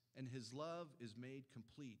us, and his love is made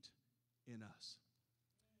complete in us."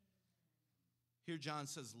 Here John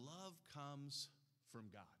says, love comes from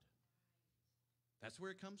God. That's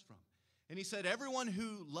where it comes from. And he said, everyone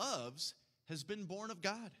who loves has been born of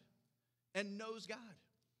God and knows God.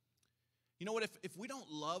 You know what? If we don't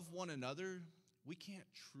love one another, we can't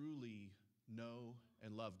truly know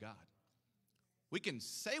and love God. We can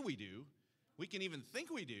say we do. We can even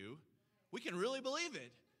think we do. We can really believe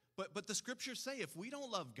it. But the scriptures say if we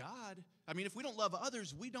don't love God, if we don't love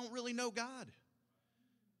others, we don't really know God.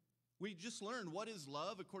 We just learned what is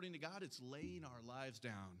love according to God. It's laying our lives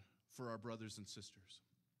down for our brothers and sisters.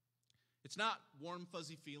 It's not warm,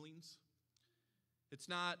 fuzzy feelings. It's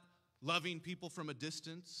not loving people from a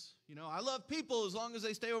distance. I love people as long as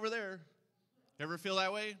they stay over there. Ever feel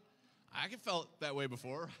that way? I felt that way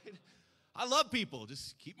before, right? I love people.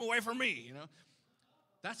 Just keep them away from me,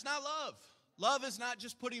 That's not love. Love is not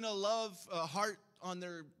just putting a love heart on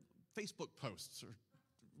their Facebook posts or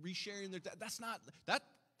resharing their... That's not... That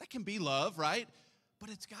can be love, right? But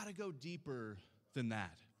it's got to go deeper than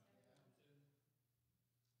that.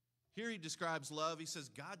 Here he describes love. He says,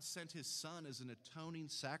 God sent his Son as an atoning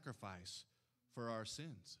sacrifice for our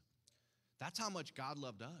sins. That's how much God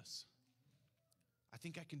loved us. I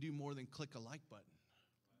think I can do more than click a like button.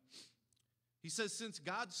 He says, since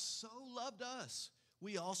God so loved us,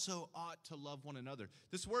 we also ought to love one another.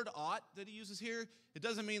 This word ought that he uses here, it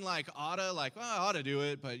doesn't mean like oughta, like, well, I ought to do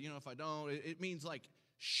it, but if I don't, it means like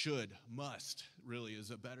should, must, really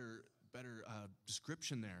is a better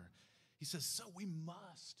description there. He says, so we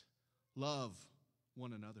must love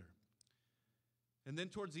one another. And then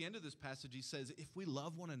towards the end of this passage, he says, if we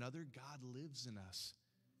love one another, God lives in us,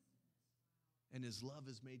 and his love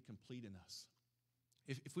is made complete in us.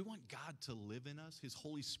 If we want God to live in us, his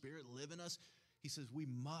Holy Spirit live in us, he says we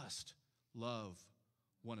must love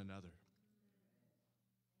one another.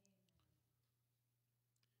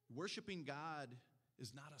 Worshiping God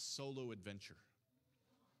is not a solo adventure.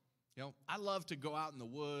 I love to go out in the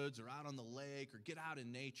woods or out on the lake or get out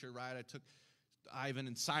in nature, right? I took Ivan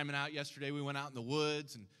and Simon out yesterday. We went out in the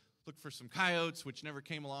woods and looked for some coyotes, which never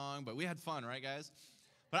came along, but we had fun, right, guys?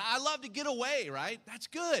 But I love to get away, right? That's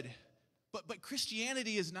good. But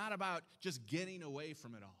Christianity is not about just getting away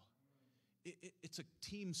from it all. It's a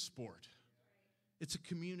team sport. It's a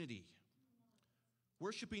community.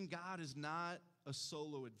 Worshiping God is not a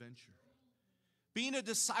solo adventure. Being a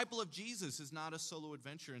disciple of Jesus is not a solo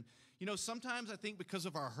adventure. And, sometimes I think because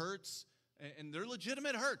of our hurts, and they're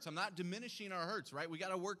legitimate hurts. I'm not diminishing our hurts, right? We got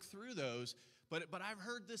to work through those. But I've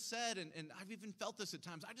heard this said, and I've even felt this at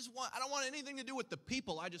times. I don't want anything to do with the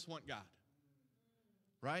people. I just want God.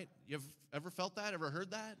 Right? You've ever felt that? Ever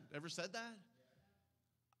heard that? Ever said that?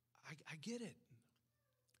 I get it.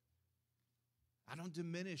 I don't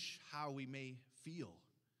diminish how we may feel.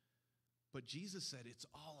 But Jesus said it's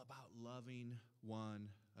all about loving one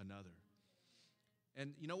another.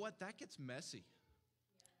 And you know what? That gets messy.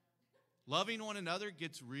 Loving one another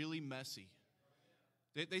gets really messy.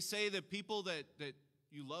 They say that people that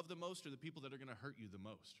you love the most are the people that are going to hurt you the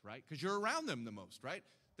most, right? Because you're around them the most, right?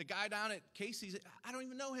 The guy down at Casey's, I don't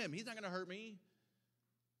even know him. He's not going to hurt me.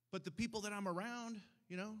 But the people that I'm around,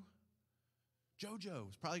 JoJo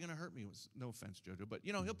is probably going to hurt me. No offense, JoJo, but,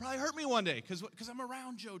 he'll probably hurt me one day because I'm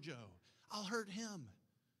around JoJo. I'll hurt him,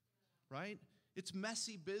 right? It's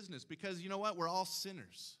messy business because you know what? We're all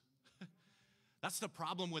sinners. That's the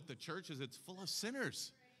problem with the church is it's full of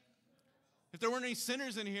sinners. If there weren't any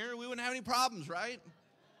sinners in here, we wouldn't have any problems, right?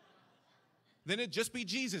 Then it'd just be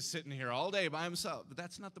Jesus sitting here all day by himself. But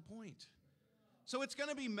that's not the point. So it's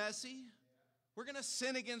going to be messy. We're going to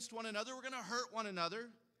sin against one another. We're going to hurt one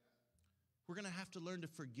another. We're going to have to learn to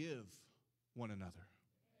forgive one another.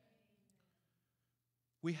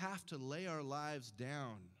 We have to lay our lives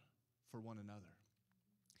down for one another.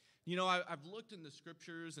 I've looked in the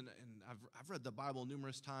scriptures and I've read the Bible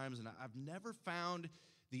numerous times, and I've never found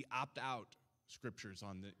the opt-out scriptures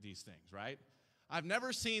on these things, right? I've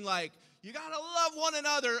never seen you got to love one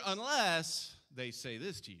another unless they say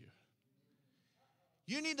this to you.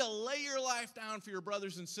 You need to lay your life down for your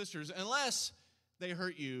brothers and sisters unless they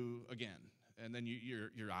hurt you again, and then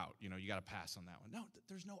you're out. You got to pass on that one. No,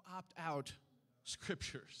 there's no opt-out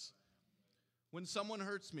scriptures. When someone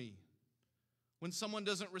hurts me, when someone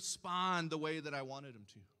doesn't respond the way that I wanted them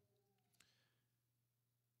to,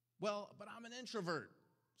 well, but I'm an introvert,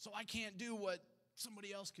 so I can't do what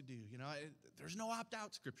somebody else could do. There's no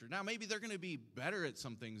opt-out scripture. Now, maybe they're going to be better at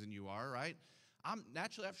some things than you are, right? I've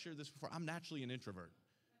shared this before, I'm naturally an introvert.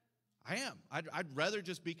 I am. I'd rather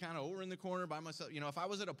just be kind of over in the corner by myself. If I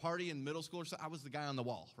was at a party in middle school or something, I was the guy on the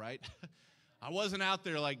wall, right? I wasn't out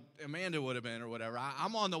there like Amanda would have been or whatever.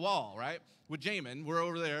 I'm on the wall, right? With Jamin, we're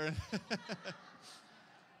over there.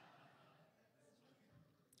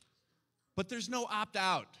 But there's no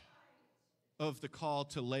opt-out of the call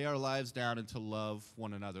to lay our lives down and to love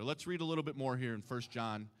one another. Let's read a little bit more here in 1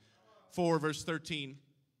 John 4, verse 13.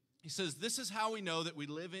 He says, "This is how we know that we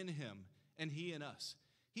live in him and he in us.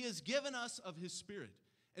 He has given us of his Spirit,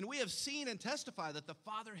 and we have seen and testify that the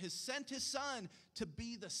Father has sent his Son to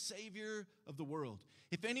be the Savior of the world.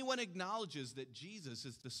 If anyone acknowledges that Jesus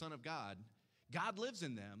is the Son of God, God lives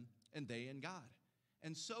in them and they in God.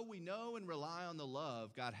 And so we know and rely on the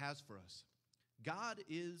love God has for us. God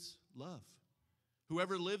is love.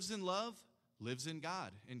 Whoever lives in love lives in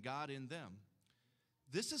God, and God in them.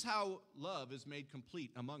 This is how love is made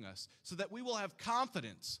complete among us, so that we will have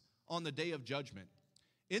confidence on the day of judgment.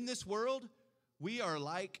 In this world, we are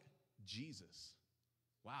like Jesus."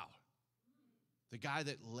 Wow. The guy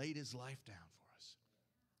that laid his life down for us.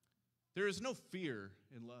 There is no fear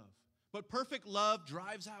in love. But perfect love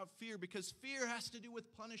drives out fear, because fear has to do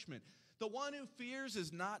with punishment. The one who fears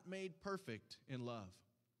is not made perfect in love.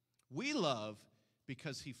 We love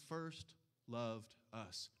because he first loved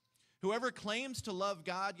us. Whoever claims to love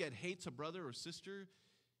God yet hates a brother or sister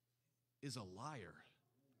is a liar.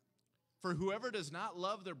 For whoever does not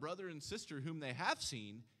love their brother and sister whom they have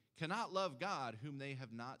seen cannot love God whom they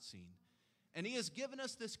have not seen. And he has given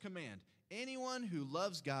us this command: anyone who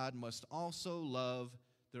loves God must also love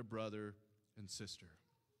their brother and sister.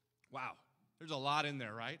 Wow, there's a lot in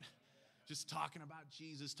there, right? Just talking about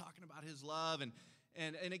Jesus, talking about his love.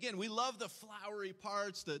 And again, we love the flowery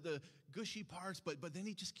parts, the gushy parts, but then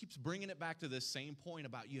he just keeps bringing it back to this same point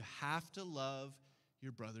about you have to love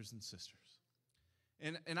your brothers and sisters.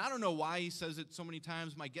 And I don't know why he says it so many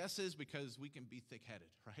times. My guess is because we can be thick-headed,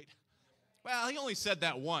 right? Well, he only said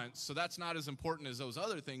that once, so that's not as important as those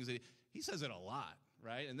other things. He says it a lot,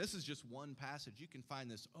 right? And this is just one passage. You can find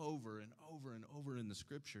this over and over and over in the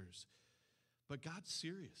scriptures. But God's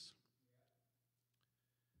serious.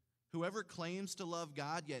 Whoever claims to love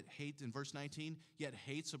God yet hates, in verse 19, yet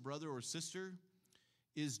hates a brother or sister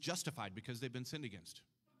is justified because they've been sinned against.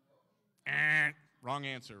 Wrong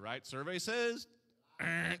answer, right? Survey says.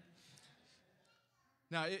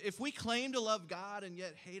 Now, if we claim to love God and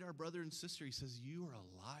yet hate our brother and sister, he says, you are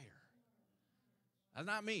a liar. That's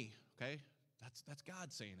not me, okay? That's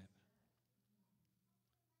God saying it.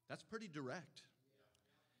 That's pretty direct.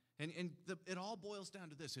 And it all boils down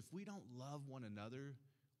to this. If we don't love one another,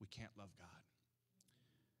 we can't love God.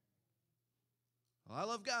 Well, I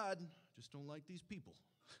love God, just don't like these people.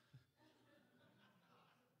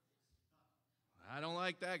 I don't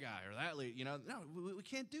like that guy or that lady. No, we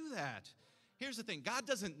can't do that. Here's the thing. God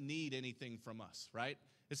doesn't need anything from us, right?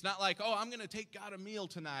 It's not like, I'm going to take God a meal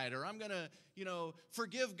tonight, or I'm going to,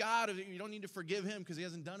 forgive God. You don't need to forgive him because he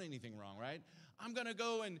hasn't done anything wrong, right? I'm going to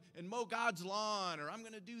go and mow God's lawn, or I'm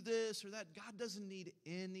going to do this or that. God doesn't need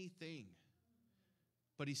anything.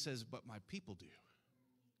 But he says, but my people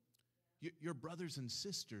do. Your brothers and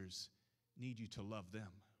sisters need you to love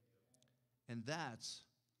them. And that's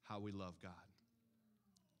how we love God.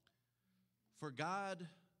 For God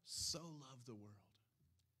so loved the world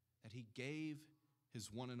that he gave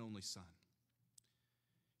his one and only Son.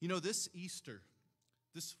 You know, this Easter,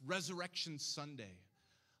 this Resurrection Sunday,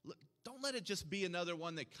 don't let it just be another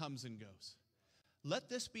one that comes and goes. Let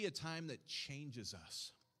this be a time that changes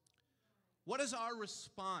us. What is our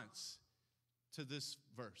response to this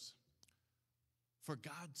verse? For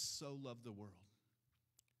God so loved the world.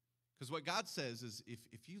 Because what God says is,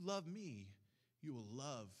 if you love me, you will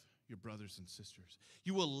love your brothers and sisters.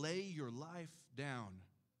 You will lay your life down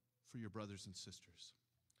for your brothers and sisters.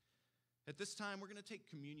 At this time, we're going to take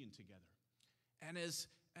communion together. And as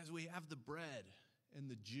we have the bread and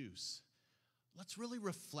the juice, let's really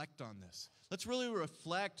reflect on this. Let's really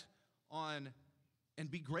reflect on and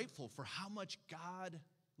be grateful for how much God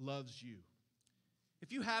loves you.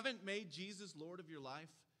 If you haven't made Jesus Lord of your life,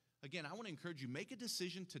 again, I want to encourage you, make a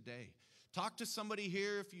decision today. Talk to somebody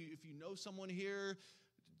here. If you know someone here,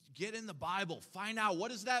 get in the Bible. Find out, what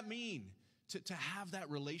does that mean to have that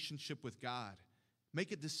relationship with God?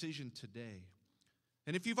 Make a decision today.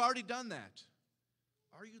 And if you've already done that,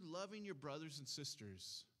 are you loving your brothers and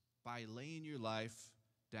sisters by laying your life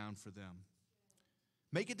down for them?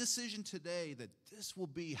 Make a decision today that this will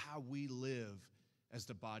be how we live as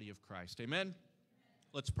the body of Christ. Amen?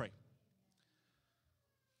 Let's pray.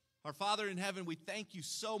 Our Father in heaven, we thank you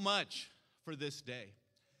so much for this day.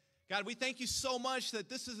 God, we thank you so much that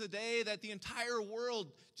this is a day that the entire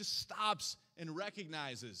world just stops and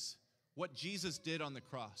recognizes what Jesus did on the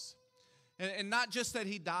cross. And not just that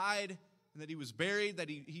he died and that he was buried, that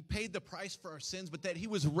he paid the price for our sins, but that he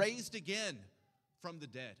was raised again from the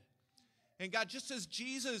dead. And God, just as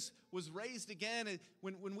Jesus was raised again,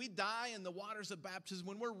 when we die in the waters of baptism,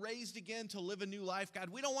 when we're raised again to live a new life, God,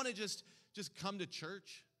 we don't want to just come to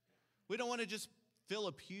church. We don't want to just fill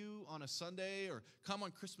a pew on a Sunday or come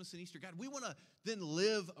on Christmas and Easter. God, we want to then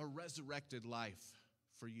live a resurrected life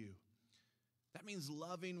for you. That means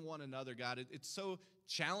loving one another, God. It's so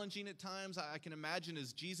challenging at times. I can imagine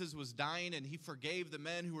as Jesus was dying and he forgave the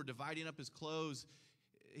men who were dividing up his clothes,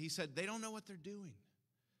 he said, they don't know what they're doing.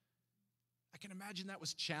 I can imagine that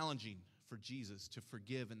was challenging for Jesus to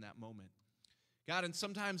forgive in that moment. God, and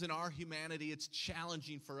sometimes in our humanity, it's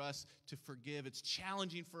challenging for us to forgive. It's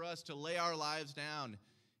challenging for us to lay our lives down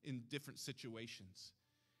in different situations.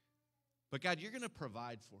 But God, you're going to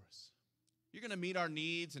provide for us. You're going to meet our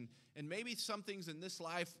needs, and maybe some things in this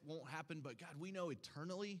life won't happen, but God, we know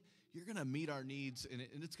eternally you're going to meet our needs, and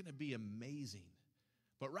it's going to be amazing.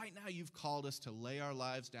 But right now, you've called us to lay our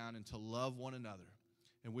lives down and to love one another,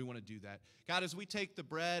 and we want to do that. God, as we take the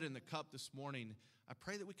bread and the cup this morning, I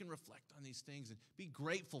pray that we can reflect on these things and be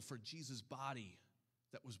grateful for Jesus' body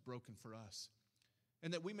that was broken for us,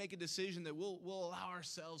 and that we make a decision that we'll allow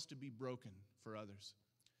ourselves to be broken for others.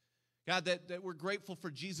 God, that we're grateful for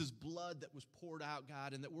Jesus' blood that was poured out,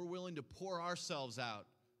 God, and that we're willing to pour ourselves out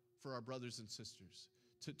for our brothers and sisters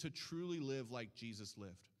to truly live like Jesus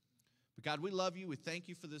lived. But God, we love you. We thank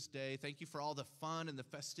you for this day. Thank you for all the fun and the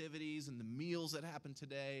festivities and the meals that happened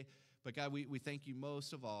today. But God, we thank you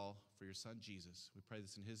most of all for your son, Jesus. We pray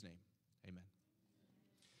this in his name. Amen.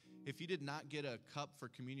 If you did not get a cup for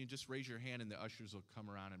communion, just raise your hand and the ushers will come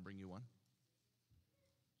around and bring you one.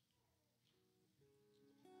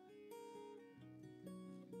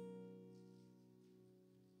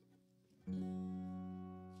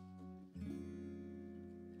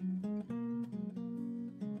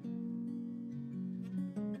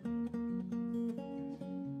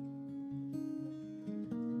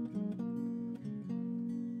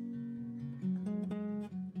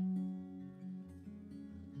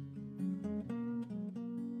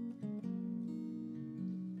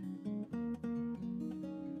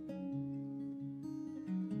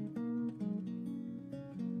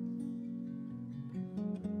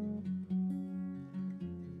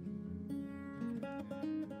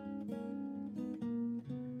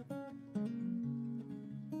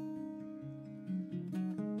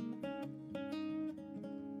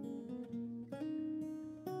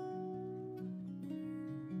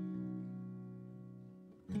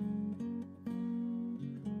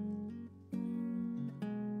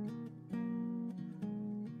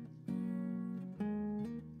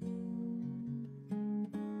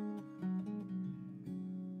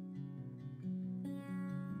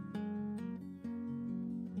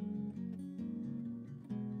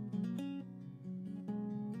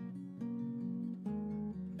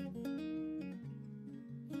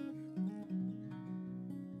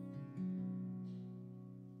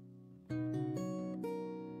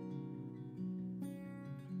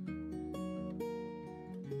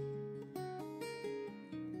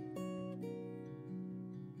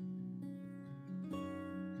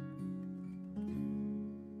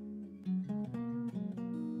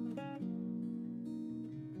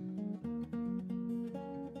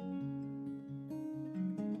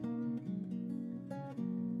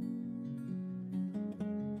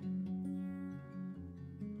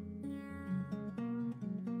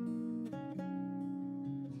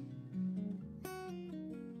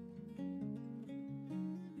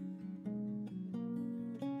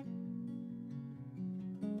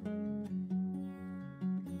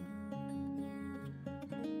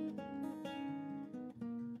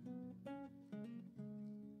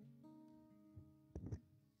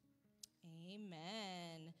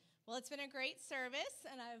 it's been a great service,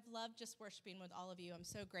 and I've loved just worshiping with all of you. I'm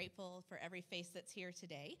so grateful for every face that's here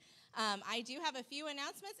today. I do have a few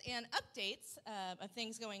announcements and updates of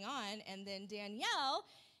things going on, and then Danielle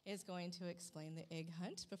is going to explain the egg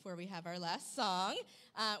hunt before we have our last song,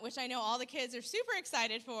 which I know all the kids are super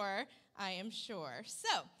excited for, I am sure.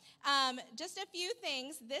 So, just a few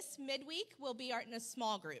things. This midweek will be in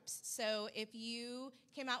small groups. So if you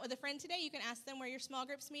came out with a friend today, you can ask them where your small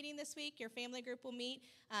group's meeting this week. Your family group will meet,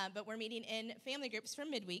 but we're meeting in family groups for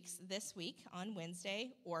midweeks this week on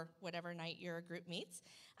Wednesday or whatever night your group meets.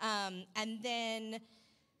 And then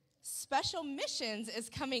Special Missions is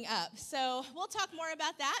coming up. So we'll talk more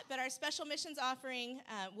about that, but our Special Missions offering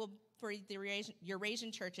for the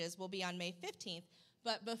Eurasian churches will be on May 15th.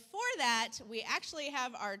 But before that, we actually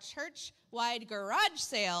have our church-wide garage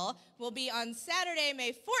sale will be on Saturday,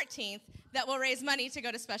 May 14th, that will raise money to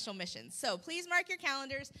go to Special Missions. So please mark your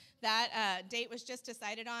calendars. That date was just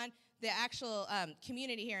decided on. The actual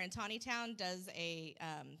community here in Taneytown does a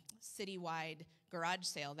citywide garage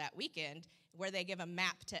sale that weekend where they give a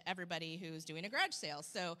map to everybody who's doing a garage sale.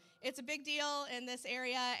 So it's a big deal in this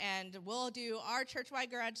area, and we'll do our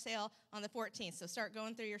church-wide garage sale on the 14th. So start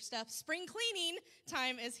going through your stuff. Spring cleaning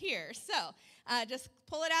time is here. So just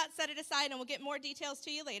pull it out, set it aside, and we'll get more details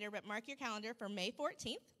to you later, but mark your calendar for May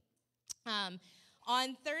 14th.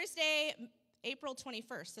 On Thursday, April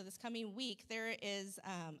 21st, so this coming week, there is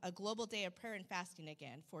a global day of prayer and fasting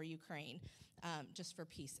again for Ukraine, just for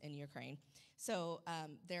peace in Ukraine. So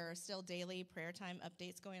there are still daily prayer time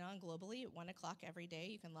updates going on globally at 1 o'clock every day.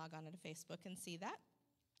 You can log on to Facebook and see that.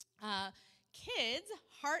 Kids,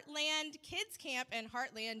 Heartland Kids Camp and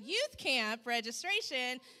Heartland Youth Camp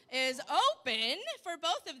registration is open for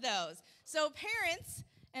both of those. So parents,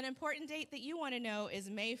 an important date that you want to know is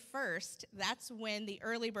May 1st. That's when the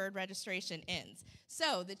early bird registration ends.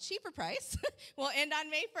 So the cheaper price will end on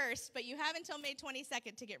May 1st, but you have until May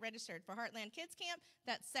 22nd to get registered for Heartland Kids Camp.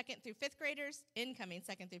 That's 2nd through 5th graders, incoming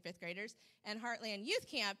 2nd through 5th graders, and Heartland Youth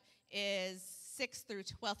Camp is 6th through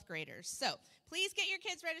 12th graders. So please get your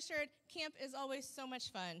kids registered. Camp is always so much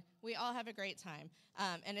fun. We all have a great time,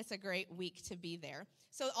 and it's a great week to be there.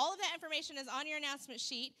 So all of that information is on your announcement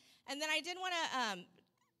sheet. And then I did want to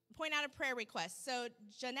point out a prayer request. So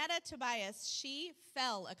Janetta Tobias, she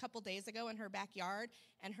fell a couple days ago in her backyard,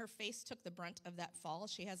 and her face took the brunt of that fall.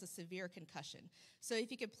 She has a severe concussion. So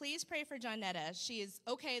if you could please pray for Janetta. She is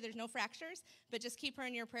okay, there's no fractures, but just keep her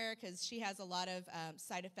in your prayer because she has a lot of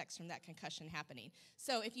side effects from that concussion happening.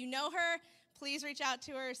 So if you know her, please reach out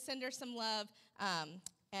to her, send her some love.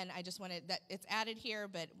 And I just wanted that, it's added here,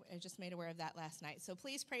 but I just made aware of that last night. So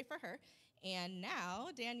please pray for her. And now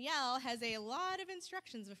Danielle has a lot of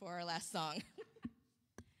instructions before our last song.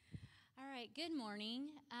 All right, good morning.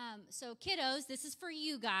 So kiddos, this is for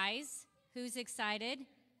you guys. Who's excited?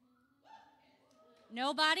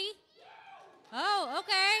 Nobody? Oh,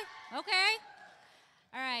 okay.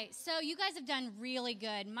 All right, so you guys have done really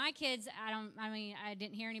good. My kids, I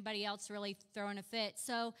didn't hear anybody else really throwing a fit.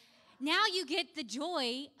 So now you get the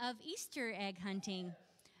joy of Easter egg hunting.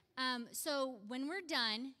 So when we're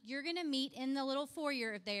done, you're going to meet in the little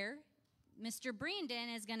foyer there. Mr. Brandon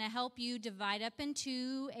is going to help you divide up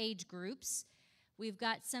into age groups. We've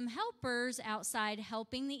got some helpers outside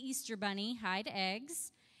helping the Easter Bunny hide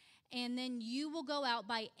eggs. And then you will go out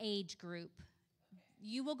by age group.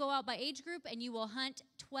 You will go out by age group and you will hunt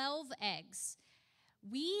 12 eggs.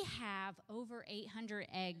 We have over 800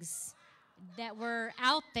 eggs that were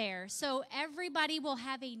out there. So everybody will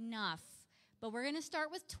have enough. But we're going to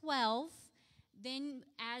start with 12. Then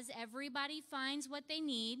as everybody finds what they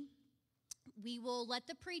need, we will let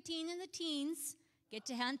the preteen and the teens get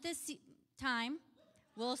to hunt this time.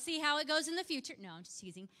 We'll see how it goes in the future. No, I'm just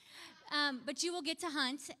teasing. But you will get to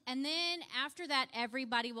hunt. And then after that,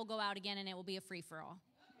 everybody will go out again, and it will be a free-for-all.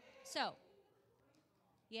 So,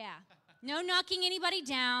 yeah. No knocking anybody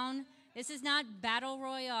down. This is not battle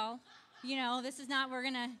royale. You know, this is not we're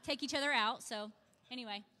going to take each other out. So,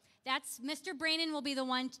 anyway. That's Mr. Brandon will be the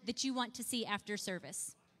one that you want to see after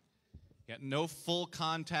service. Yeah, no full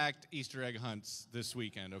contact Easter egg hunts this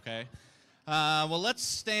weekend, okay? Well, let's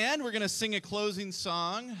stand. We're going to sing a closing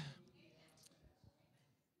song.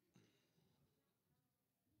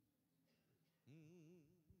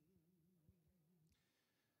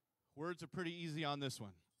 Words are pretty easy on this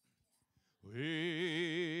one. Amen.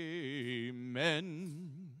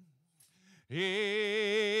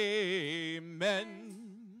 Amen.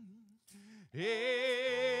 Amen,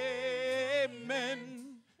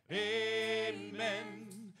 amen,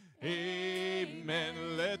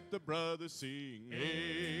 amen. Let the brothers sing.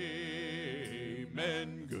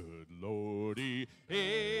 Amen, good Lordy.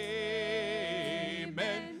 Amen.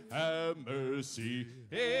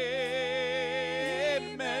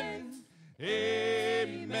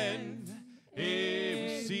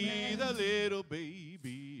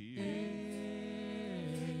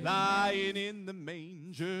 lying in the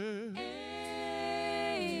manger.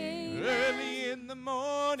 Early in the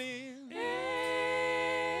morning.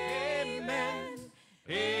 Amen.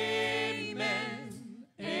 Amen.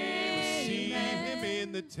 We'll see him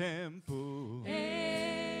in the temple.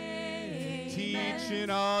 Teaching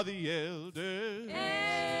all the elders.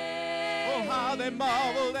 Oh, how they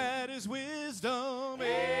marveled at his wisdom.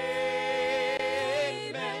 Amen.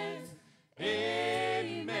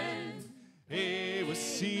 Amen. We'll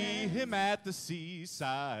see him at the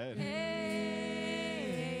seaside.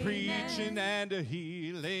 Preaching and a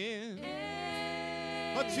healing.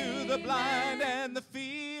 To the blind and the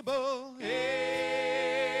feeble. Amen.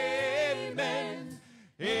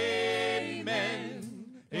 Amen.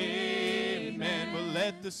 Amen. Well,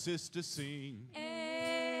 let the sister sing.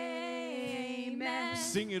 Amen.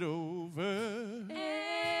 Sing it over.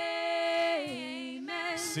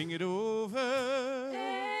 Amen. Sing it over.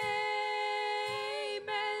 Amen.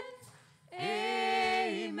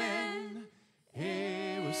 Amen.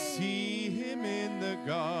 Hey, we'll see him in the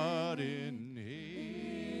garden.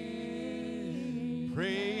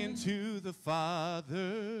 Praying to the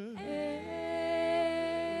Father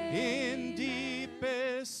in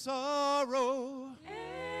deepest sorrow.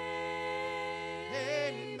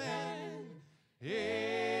 Amen.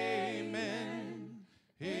 Amen.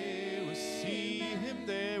 Hey, we'll see him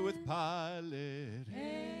there with Pilate.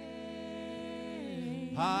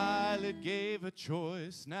 Pilate gave a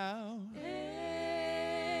choice now.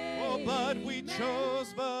 Oh, but we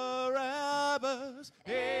chose Barabbas.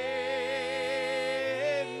 Amen.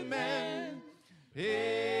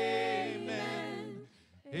 Amen.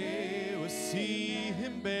 Hey, we'll see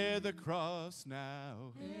him bear the cross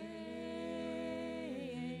now.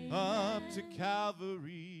 Up to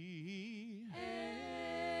Calvary.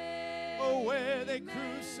 Oh, where they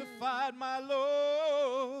crucified my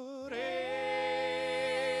Lord. Amen.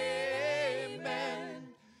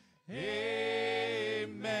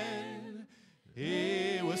 Amen.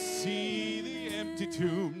 Hey, we'll see the empty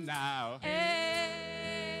tomb now.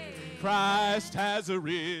 Christ has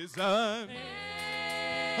arisen.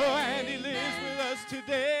 Oh, and he lives with us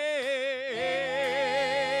today.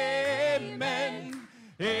 Amen.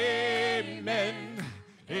 Amen.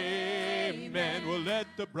 Amen. Well, let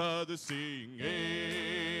the brothers sing.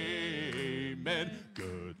 Amen.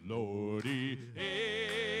 Good Lordy.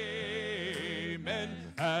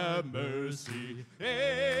 Amen. Have mercy. Amen.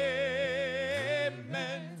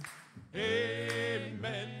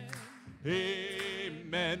 Amen.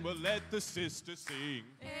 Amen. Well, let the sister sing.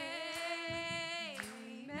 Amen.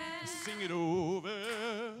 Sing it over.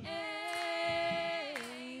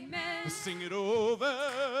 Amen. Sing it over.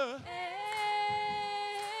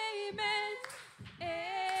 Amen.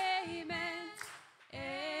 Amen.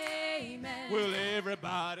 Amen. Will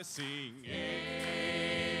everybody sing?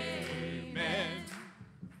 Amen.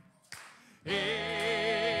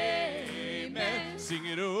 Amen. Sing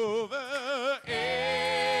it over.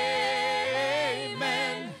 Amen.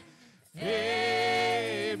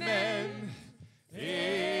 Amen.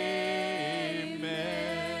 Amen.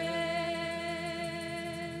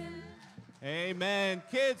 Amen.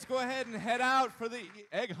 Kids, go ahead and head out for the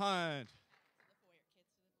egg hunt.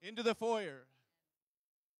 Into the foyer.